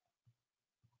one,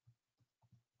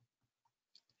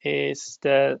 is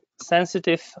the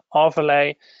sensitive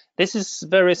overlay. This is a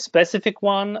very specific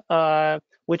one.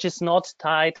 which is not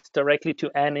tied directly to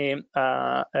any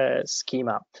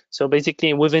schema. So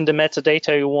basically, within the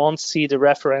metadata, you won't see the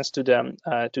reference to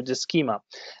the schema.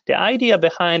 The idea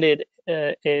behind it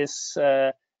is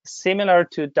similar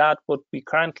to that what we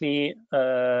currently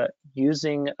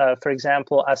using, for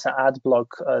example, as an ad block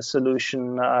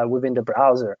solution within the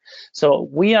browser. So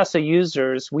we as a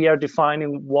users, we are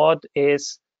defining what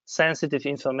is sensitive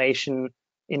information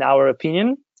in our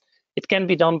opinion. It can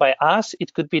be done by us.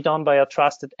 It could be done by a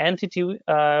trusted entity,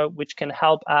 which can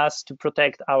help us to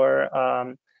protect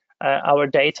our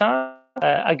data.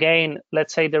 Again,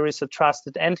 let's say there is a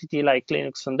trusted entity like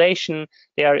Linux Foundation.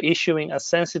 They are issuing a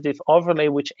sensitive overlay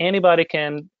which anybody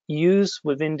can use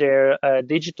within their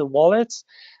digital wallets,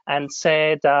 and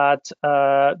say that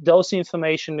those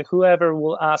information, whoever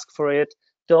will ask for it,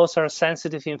 those are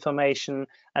sensitive information,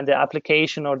 and the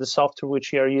application or the software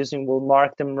which you are using will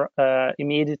mark them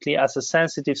immediately as a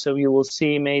sensitive. So you will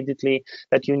see immediately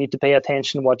that you need to pay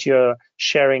attention what you're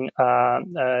sharing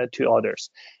to others.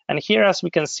 And here, as we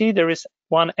can see, there is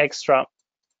one extra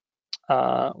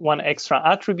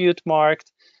attribute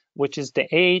marked, which is the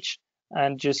age.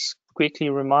 And just quickly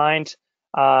remind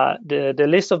the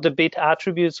list of the bit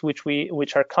attributes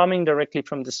which are coming directly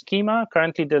from the schema.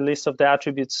 Currently, the list of the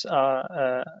attributes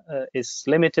is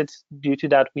limited. Due to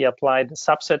that, we applied the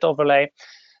subset overlay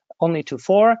only to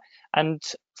 4. And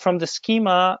from the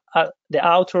schema, the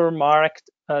author marked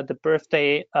the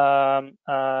birthday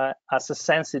as a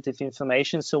sensitive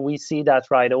information, so we see that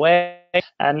right away.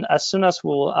 And as soon as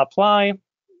we'll apply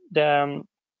the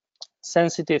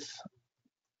sensitive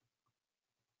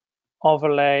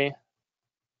overlay,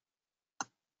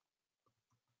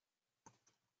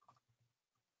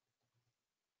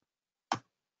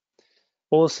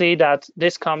 we'll see that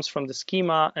this comes from the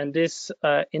schema, and this,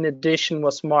 in addition,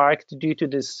 was marked due to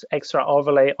this extra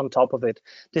overlay on top of it.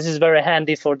 This is very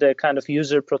handy for the kind of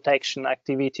user protection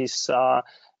activities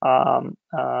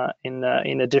in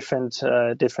a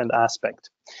different aspect.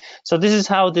 So this is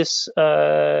how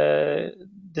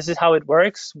it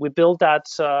works. We built that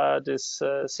this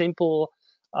simple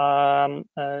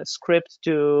script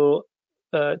to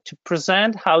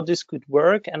present how this could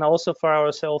work, and also for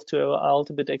ourselves to a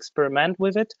little bit experiment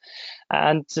with it.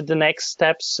 And the next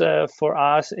steps for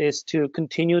us is to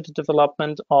continue the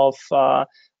development of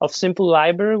simple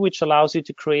library, which allows you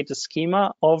to create a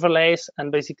schema, overlays,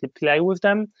 and basically play with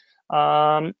them.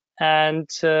 And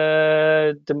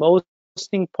the most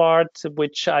interesting part,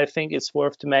 which I think is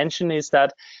worth to mention, is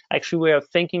that actually we are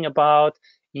thinking about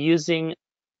using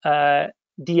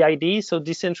DID, so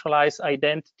decentralized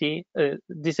identity,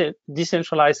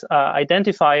 decentralized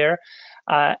identifier,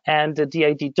 and the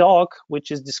DID doc,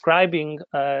 which is describing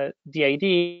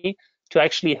DID, to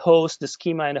actually host the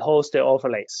schema and host the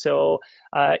overlay. So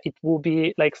it will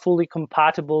be like fully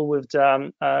compatible with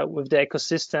the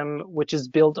ecosystem, which is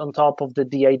built on top of the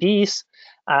DIDs,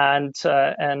 and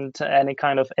any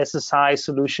kind of SSI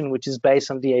solution which is based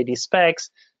on DID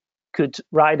specs could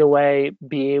right away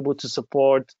be able to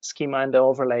support schema and the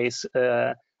overlays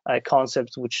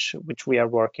concepts which we are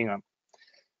working on.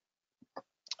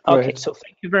 Okay, Great. so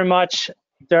thank you very much.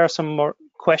 If there are some more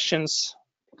questions,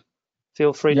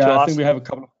 feel free to ask. Yeah, I think we have a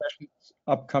couple of questions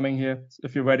upcoming here,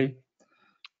 if you're ready.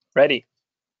 Ready.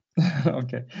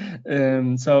 Okay.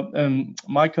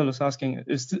 Michael is asking,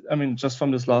 just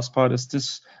from this last part, is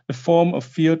this a form of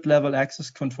field level access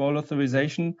control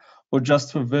authorization, or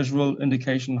just for visual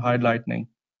indication highlighting?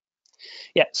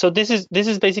 Yeah, so this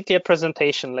is basically a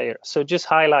presentation layer. So just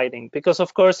highlighting, because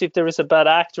of course, if there is a bad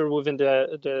actor within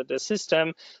the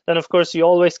system, then of course you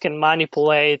always can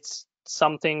manipulate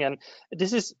something. And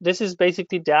this is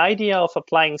basically the idea of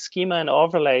applying schema and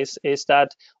overlays, is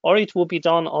that, or it will be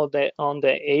done on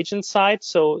the agent side,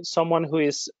 so someone who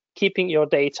is keeping your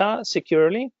data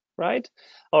securely, right?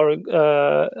 Or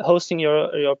hosting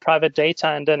your private data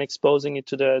and then exposing it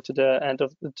to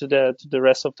the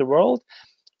rest of the world,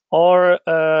 or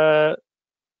the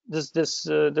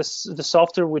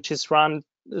software which is run.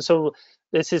 So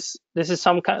this is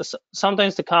some kind.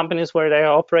 Sometimes the companies where they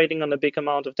are operating on a big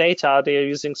amount of data, they are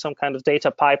using some kind of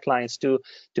data pipelines to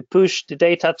push the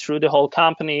data through the whole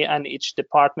company, and each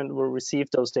department will receive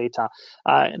those data.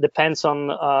 It depends on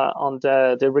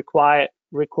the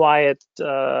required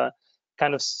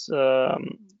kind of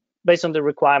based on the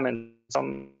requirements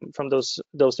from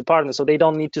those departments, so they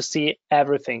don't need to see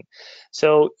everything.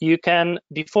 So you can,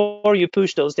 before you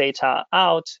push those data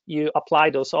out, you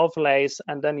apply those overlays,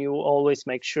 and then you always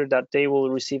make sure that they will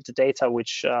receive the data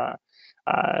which are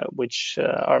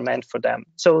meant for them.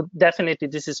 So definitely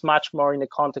this is much more in the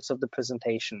context of the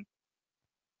presentation.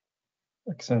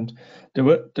 Excellent. There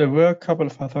were a couple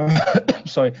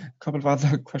of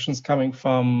other questions coming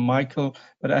from Michael,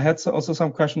 but I had also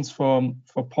some questions for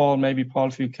Paul. Maybe Paul,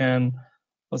 if you can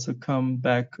also come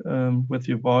back with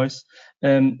your voice.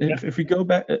 And if we go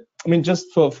back, I mean,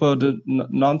 just for the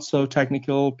non so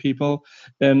technical people,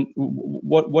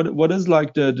 what is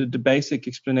like the basic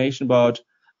explanation about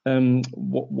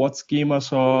what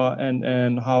schemas are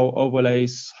and how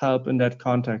overlays help in that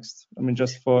context? I mean,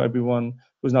 just for everyone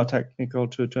who's not technical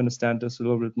to understand this a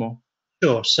little bit more.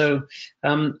 Sure. So,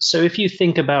 so if you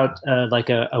think about like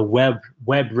a web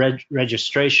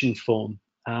registration form,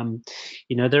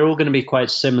 you know, they're all going to be quite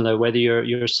similar, whether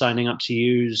you're signing up to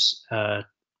use,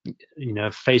 you know,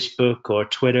 Facebook or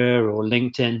Twitter or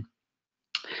LinkedIn.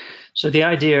 So the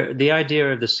idea of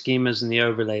the schemas and the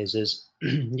overlays is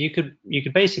you could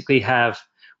basically have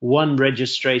one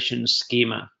registration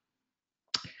schema,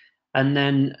 and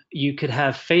then you could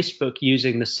have Facebook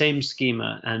using the same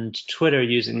schema and Twitter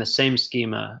using the same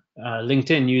schema,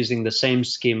 LinkedIn using the same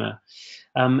schema,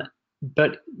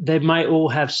 but they might all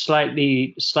have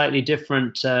slightly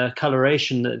different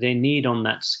coloration that they need on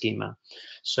that schema.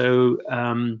 So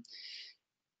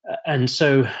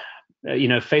you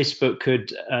know, Facebook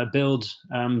could build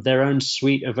their own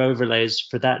suite of overlays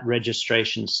for that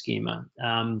registration schema,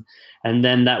 and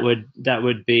then that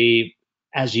would be,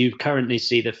 as you currently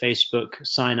see the Facebook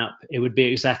sign up, it would be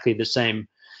exactly the same,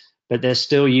 but they're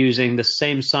still using the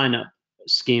same sign up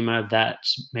schema that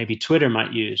maybe Twitter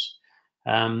might use.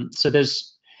 So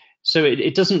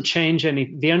it doesn't change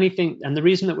any. The only thing, and the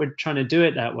reason that we're trying to do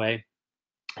it that way,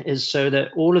 is so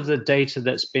that all of the data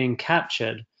that's being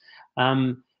captured,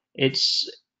 if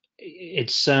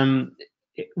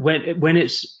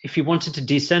you wanted to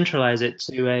decentralize it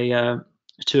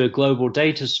to a global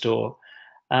data store,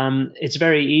 it's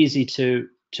very easy to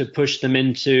push them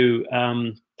into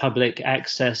public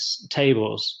access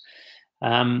tables.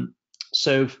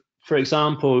 So, for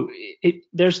example,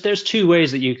 there's two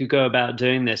ways that you could go about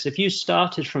doing this. If you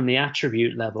started from the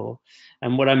attribute level,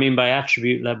 and what I mean by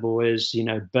attribute level is, you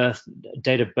know,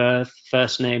 date of birth,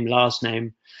 first name, last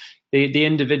name, the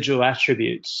individual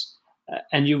attributes,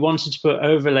 and you wanted to put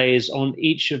overlays on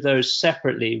each of those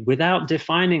separately without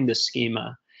defining the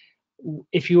schema.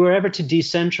 If you were ever to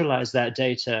decentralize that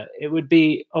data, it would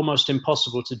be almost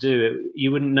impossible to do.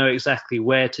 You wouldn't know exactly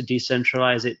where to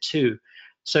decentralize it to.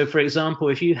 So, for example,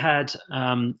 if you had,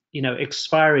 you know,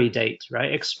 expiry date,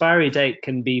 right? Expiry date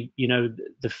can be, you know,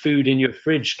 the food in your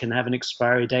fridge can have an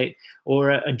expiry date,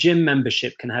 or a gym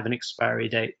membership can have an expiry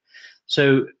date.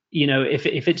 So, you know, if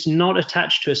it's not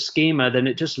attached to a schema, then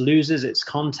it just loses its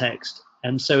context.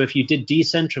 And so if you did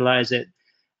decentralize it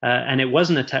and it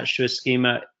wasn't attached to a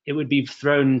schema, it would be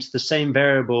thrown into the same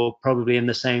variable, probably in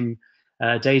the same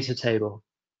data table,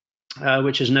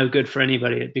 which is no good for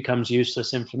anybody. It becomes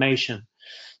useless information.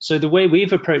 So the way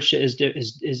we've approached it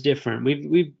is different.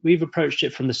 We've approached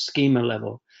it from the schema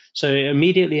level. So it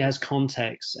immediately has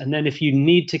context. And then if you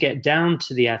need to get down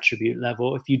to the attribute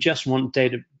level, if you just want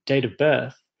date of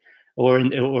birth,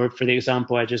 or for the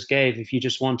example I just gave, if you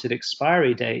just wanted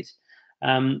expiry date,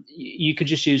 you could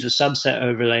just use a subset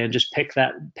overlay and just pick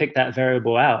that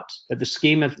variable out. But the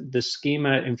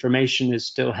schema information is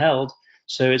still held,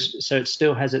 so it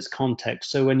still has its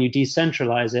context. So when you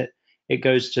decentralize it, it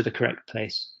goes to the correct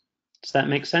place. Does that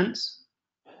make sense?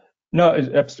 No,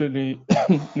 it absolutely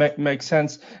makes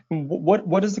sense.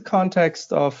 What is the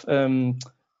context of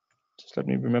just let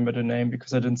me remember the name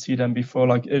because I didn't see them before,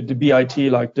 like the BIT,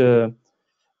 like the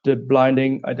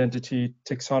blinding identity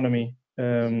taxonomy.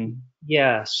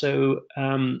 Yeah, so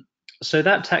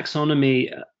that taxonomy,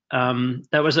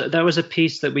 that was a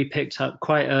piece that we picked up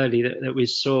quite early that we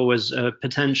saw was a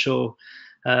potential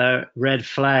red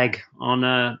flag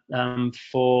on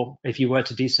for if you were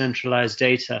to decentralize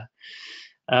data.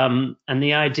 And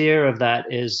the idea of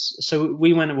that is, so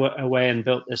we went away and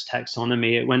built this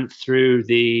taxonomy. It went through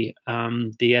the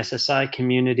SSI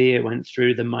community, it went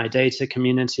through the MyData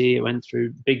community, it went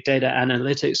through big data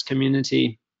analytics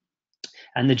community,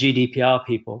 and the GDPR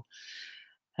people.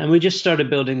 And we just started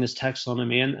building this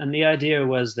taxonomy. And the idea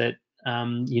was that,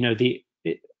 you know,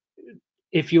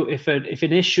 if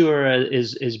an issuer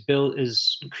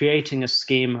is creating a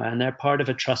schema and they're part of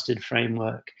a trusted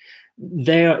framework,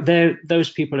 those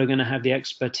people are going to have the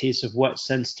expertise of what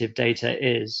sensitive data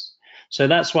is. So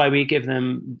that's why we give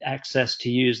them access to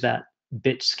use that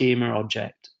bit schema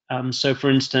object. So for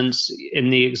instance, in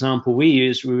the example we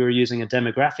used, we were using a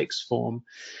demographics form.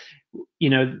 You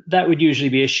know, that would usually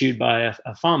be issued by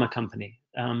a pharma company.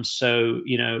 So,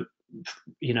 you know,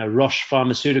 Roche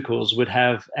Pharmaceuticals would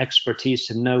have expertise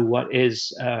to know what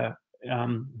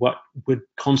would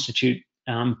constitute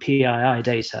PII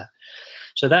data.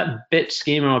 So that bit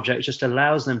schema object just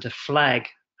allows them to flag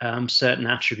certain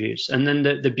attributes. And then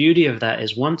the beauty of that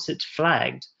is once it's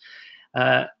flagged,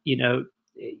 you know,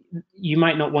 you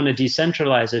might not want to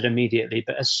decentralize it immediately,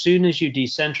 but as soon as you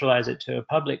decentralize it to a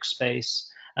public space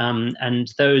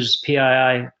and those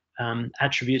PII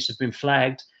attributes have been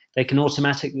flagged, they can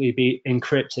automatically be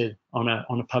encrypted on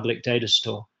a public data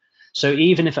store. So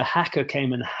even if a hacker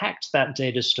came and hacked that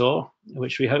data store,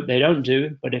 which we hope they don't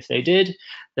do, but if they did,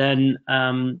 then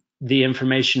the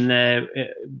information there,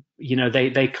 you know,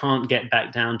 they can't get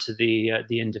back down to the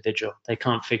individual. They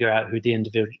can't figure out who the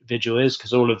individual is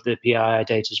because all of the PII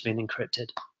data has been encrypted.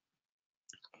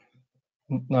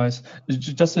 Nice.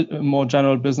 Just a more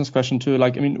general business question too.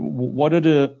 Like, I mean, what are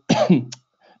the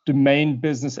the main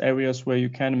business areas where you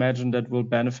can imagine that will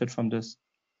benefit from this?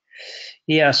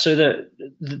 Yeah, so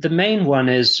the main one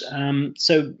is, so I'm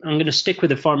going to stick with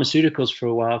the pharmaceuticals for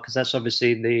a while because that's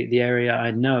obviously the area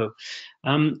I know.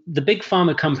 The big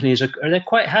pharma companies they're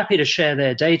quite happy to share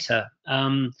their data,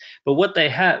 but what they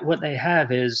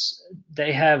have is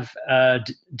they have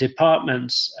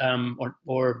departments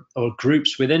or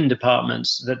groups within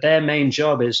departments that their main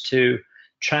job is to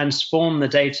transform the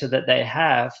data that they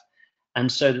have,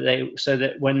 and so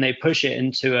that when they push it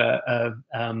into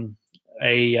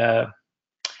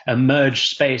a merged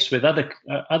space with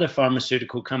other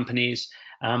pharmaceutical companies,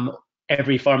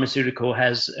 every pharmaceutical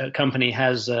company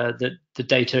has the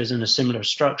data is in a similar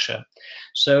structure.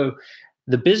 So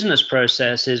the business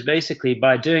process is basically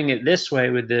by doing it this way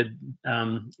with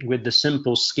the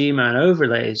simple schema and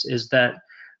overlays, is that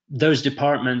those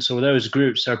departments or those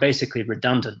groups are basically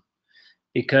redundant,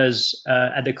 because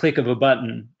at the click of a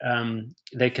button,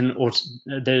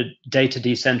 the data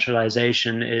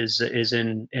decentralization is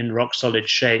in rock solid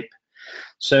shape.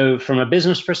 So from a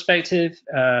business perspective,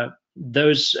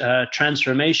 those data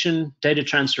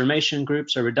transformation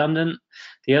groups are redundant.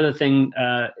 The other thing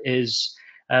is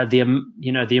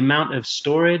the amount of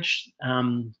storage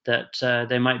that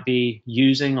they might be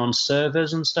using on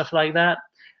servers and stuff like that.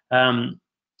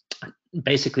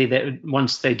 Basically,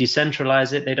 once they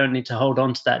decentralize it, they don't need to hold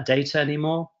on to that data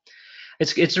anymore.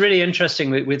 It's really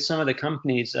interesting with some of the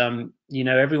companies. You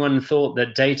know, everyone thought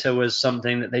that data was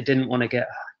something that they didn't want to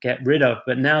get rid of,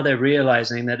 but now they're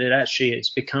realizing that it's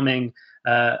becoming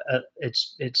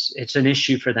it's an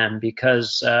issue for them,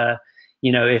 because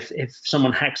you know, if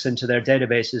someone hacks into their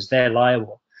databases, they're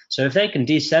liable. So if they can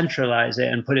decentralize it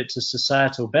and put it to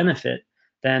societal benefit,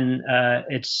 then a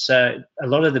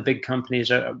lot of the big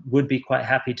companies would be quite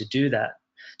happy to do that.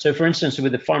 So for instance,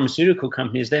 with the pharmaceutical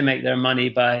companies, they make their money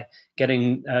by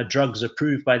getting drugs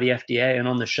approved by the FDA and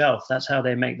on the shelf. That's how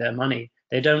they make their money.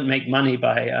 They don't make money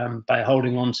by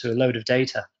holding on to a load of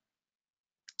data.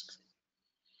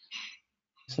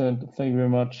 Excellent. Thank you very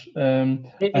much.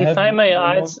 If I may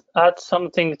add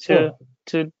something to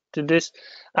this,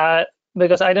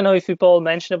 because I don't know if people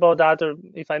mentioned about that or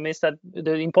if I missed that.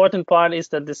 The important part is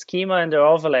that the schema and the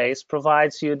overlays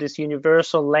provides you this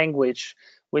universal language,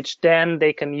 which then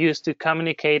they can use to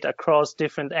communicate across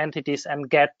different entities and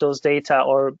get those data,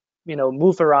 or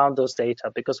move around those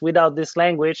data. Because without this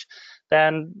language,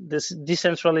 then this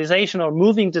decentralization or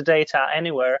moving the data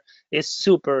anywhere is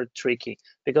super tricky,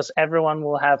 because everyone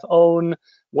will have own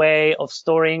way of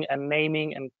storing and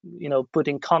naming and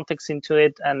putting context into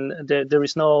it, and there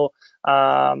is no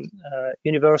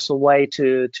universal way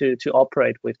to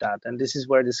operate with that. And this is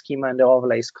where the schema and the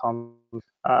overlays come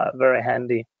very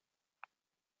handy.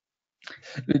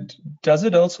 Does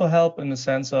it also help in the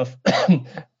sense of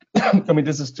I mean,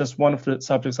 this is just one of the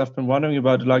subjects I've been wondering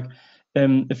about, like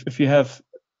if you have,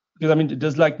 because I mean,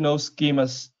 there's like no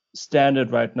schemas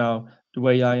standard right now, the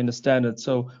way I understand it.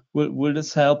 So will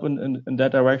this help in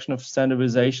that direction of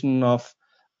standardization of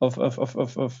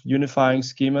unifying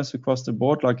schemas across the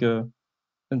board, like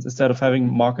instead of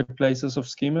having marketplaces of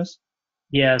schemas?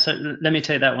 Yeah, so let me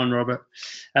take that one, Robert.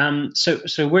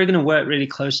 So we're going to work really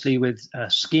closely with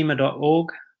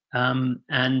schema.org,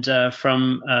 and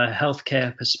from a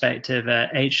healthcare perspective,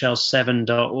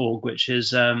 hl7.org, which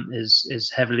is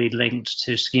heavily linked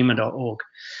to schema.org.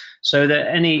 So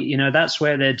that that's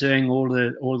where they're doing all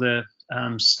the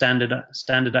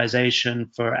standardization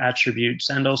for attributes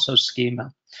and also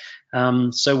schema.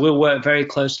 So we'll work very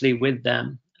closely with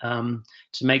them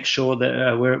to make sure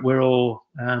that we're all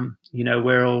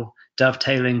we're all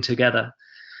dovetailing together.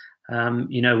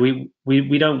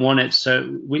 We don't want it,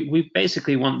 so we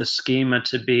basically want the schema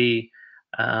to be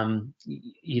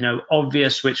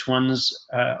obvious which ones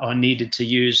are needed to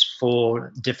use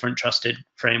for different trusted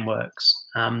frameworks.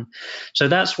 So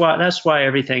that's why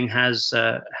everything has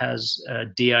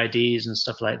DIDs and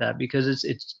stuff like that, because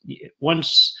it's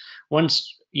once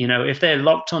if they're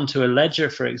locked onto a ledger,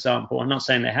 for example, I'm not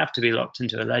saying they have to be locked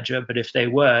into a ledger, but if they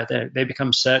were, they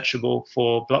become searchable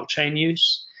for blockchain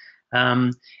use.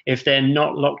 If they're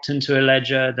not locked into a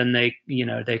ledger, then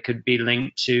they could be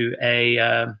linked to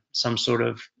a some sort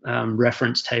of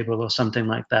reference table or something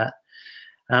like that.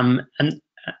 And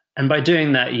by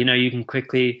doing that, you can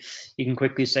quickly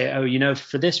say, oh,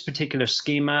 for this particular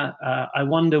schema, I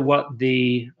wonder what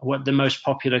the most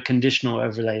popular conditional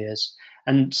overlay is.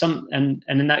 And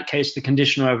in that case, the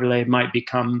conditional overlay might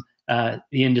become the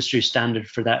industry standard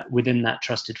for that within that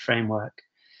trusted framework.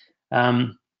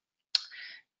 Sorry,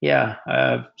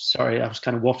 I was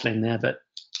kind of waffling there, but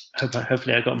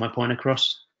hopefully I got my point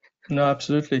across. No,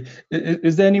 absolutely.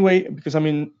 Is there any way, because I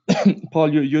mean,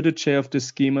 Paul, you're the chair of the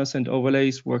Schemas and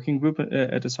Overlays working group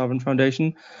at the Sovrin Foundation.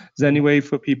 Is there any way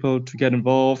for people to get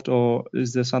involved, or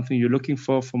is there something you're looking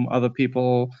for from other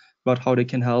people about how they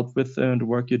can help with the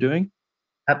work you're doing?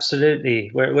 Absolutely.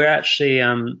 We're actually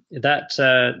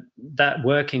that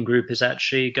working group is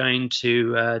actually going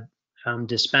to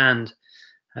disband.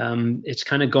 It's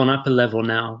kind of gone up a level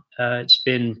now. It's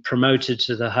been promoted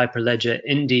to the Hyperledger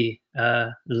Indie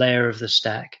layer of the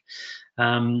stack,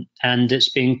 and it's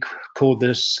being called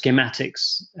the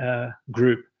Schematics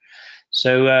group.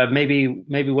 So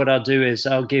maybe what I'll do is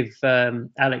I'll give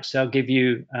Alex, I'll give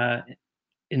you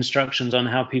instructions on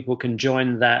how people can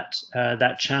join that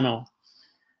channel.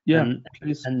 Yeah,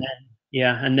 please.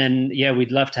 And then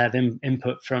we'd love to have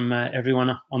input from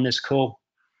everyone on this call.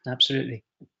 Absolutely.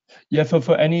 Yeah,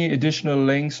 for any additional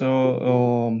links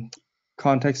or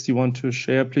context you want to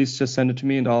share, please just send it to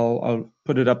me and I'll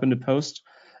put it up in the post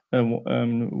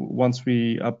once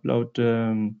we upload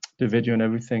the video and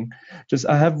everything.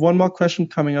 I have one more question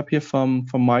coming up here from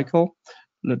Michael.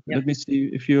 Let me see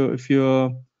if you're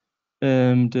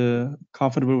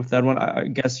comfortable with that one. I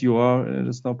guess you are.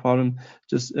 There's no problem.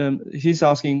 He's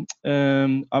asking.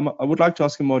 I would like to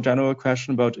ask a more general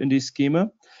question about indie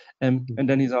schema. And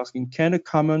then he's asking, can a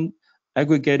common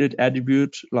aggregated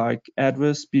attribute like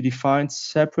address be defined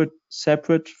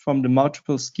separate from the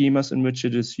multiple schemas in which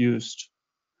it is used?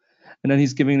 And then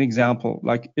he's giving an example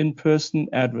like in-person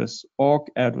address, org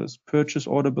address, purchase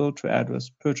order bill to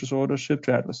address, purchase order ship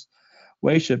to address,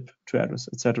 way ship to address,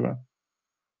 etc.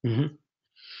 Mm-hmm.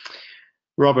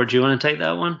 Robert, do you want to take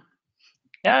that one?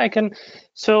 Yeah, I can.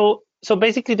 So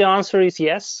basically the answer is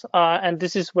yes, and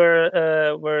this is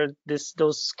where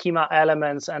those schema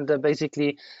elements and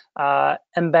basically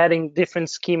embedding different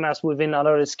schemas within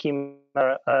another schema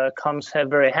comes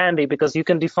very handy, because you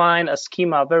can define a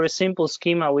schema, a very simple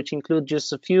schema, which includes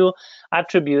just a few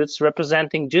attributes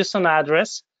representing just an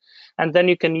address, and then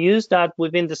you can use that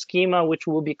within the schema, which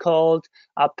will be called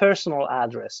a personal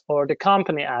address or the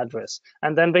company address,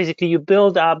 and then basically you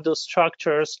build up those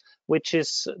structures which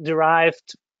is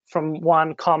derived from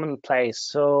one common place.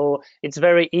 So it's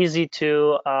very easy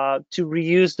to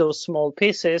reuse those small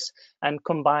pieces and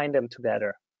combine them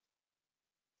together.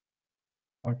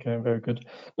 Okay, very good.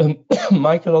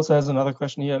 Michael also has another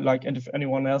question here. And if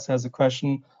anyone else has a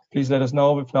question, please let us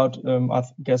know. If not, I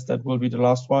guess that will be the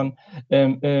last one.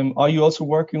 Are you also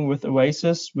working with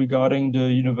Oasis regarding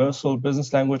the universal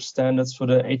business language standards for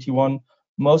the 81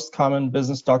 most common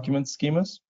business document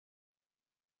schemas?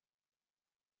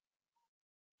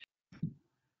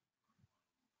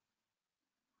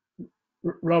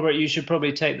 Robert, you should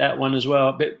probably take that one as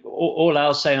well. But all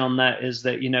I'll say on that is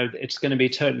that it's going to be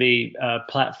totally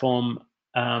platform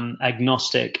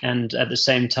agnostic, and at the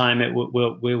same time,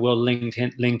 we will link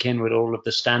in with all of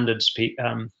the standards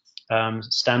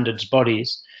standards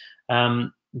bodies.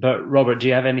 But Robert, do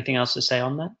you have anything else to say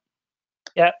on that?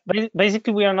 Yeah,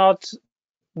 basically we are not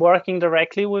working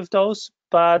directly with those,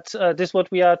 but this what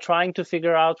we are trying to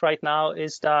figure out right now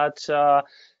is that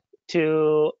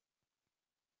to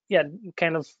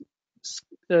kind of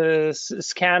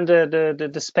scan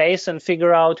the space and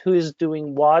figure out who is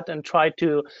doing what, and try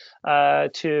to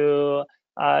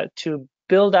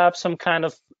build up some kind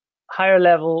of higher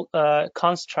level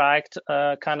construct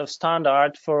kind of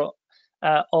standard for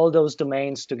all those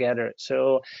domains together.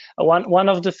 So one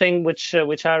of the things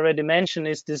which I already mentioned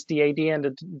is this DID and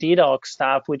the DDoC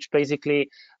stuff, which basically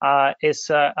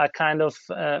is a kind of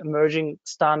merging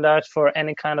standard for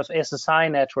any kind of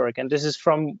SSI network, and this is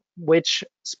from which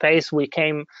space we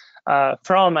came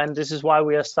from, and this is why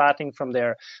we are starting from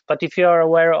there. But if you are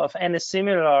aware of any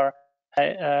similar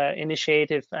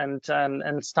initiative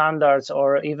and standards,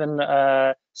 or even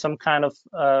some kind of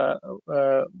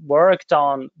work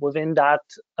done within that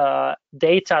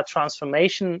data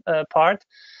transformation part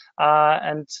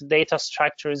and data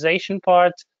structurization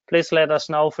part, please let us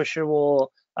know. For sure,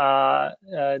 we'll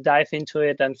dive into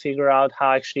it and figure out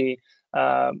how actually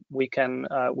we can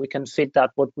fit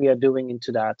that, what we are doing,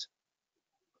 into that.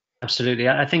 Absolutely.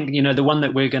 I think, you know, the one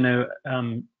that we're going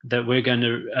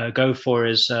to go for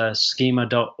is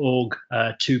schema.org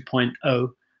 2.0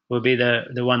 will be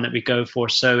the one that we go for.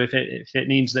 So if it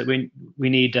means that we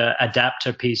need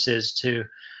adapter pieces to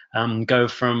go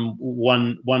from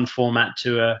one format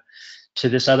to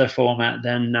this other format,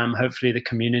 then hopefully the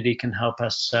community can help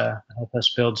us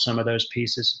build some of those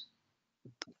pieces.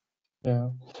 Yeah.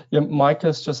 Mike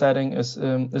is just adding, is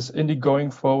Indy going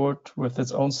forward with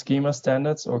its own schema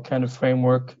standards, or can the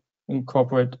framework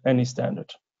incorporate any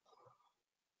standard?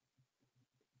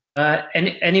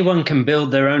 Anyone can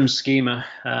build their own schema,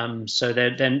 so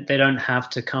they don't have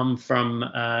to come from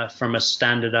a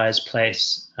standardized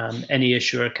place. Any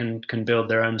issuer can build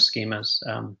their own schemas.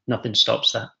 Nothing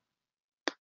stops that.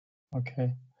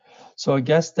 Okay, so I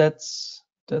guess that's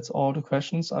all the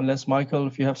questions. Unless Michael,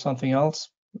 if you have something else,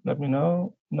 let me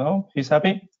know. No, he's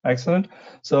happy. Excellent.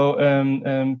 So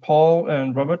Paul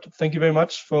and Robert, thank you very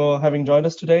much for having joined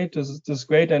us today. This is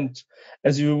great. And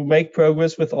as you make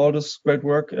progress with all this great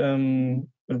work,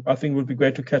 I think it would be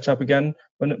great to catch up again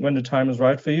when the time is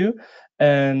right for you.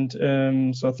 And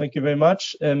so thank you very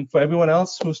much. And for everyone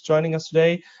else who's joining us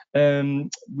today,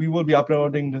 we will be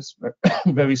uploading this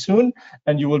very soon,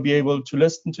 and you will be able to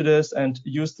listen to this and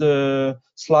use the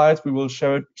slides. We will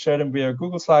share them via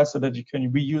Google Slides so that you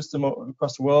can reuse them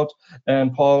across the world.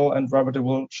 And Paul and Robert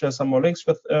will share some more links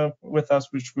with us,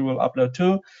 which we will upload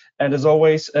too. And as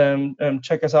always,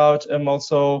 check us out.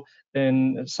 Also,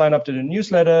 and sign up to the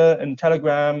newsletter and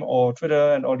Telegram or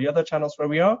Twitter and all the other channels where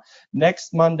we are.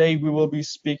 Next Monday, we will be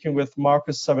speaking with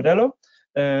Marcus Savadello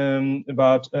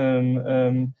about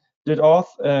did-auth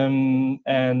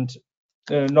and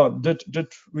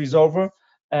did resolver.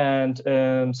 And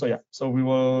so we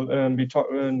will be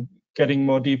getting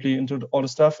more deeply into all the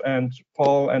stuff. And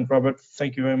Paul and Robert,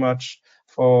 thank you very much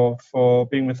for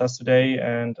being with us today.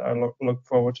 And I look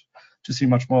forward to see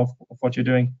much more of what you're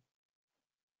doing.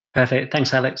 Perfect.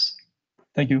 Thanks, Alex.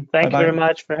 Thank you. Thank you very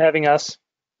much for having us.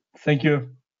 Thank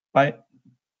you. Bye.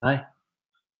 Bye.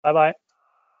 Bye-bye.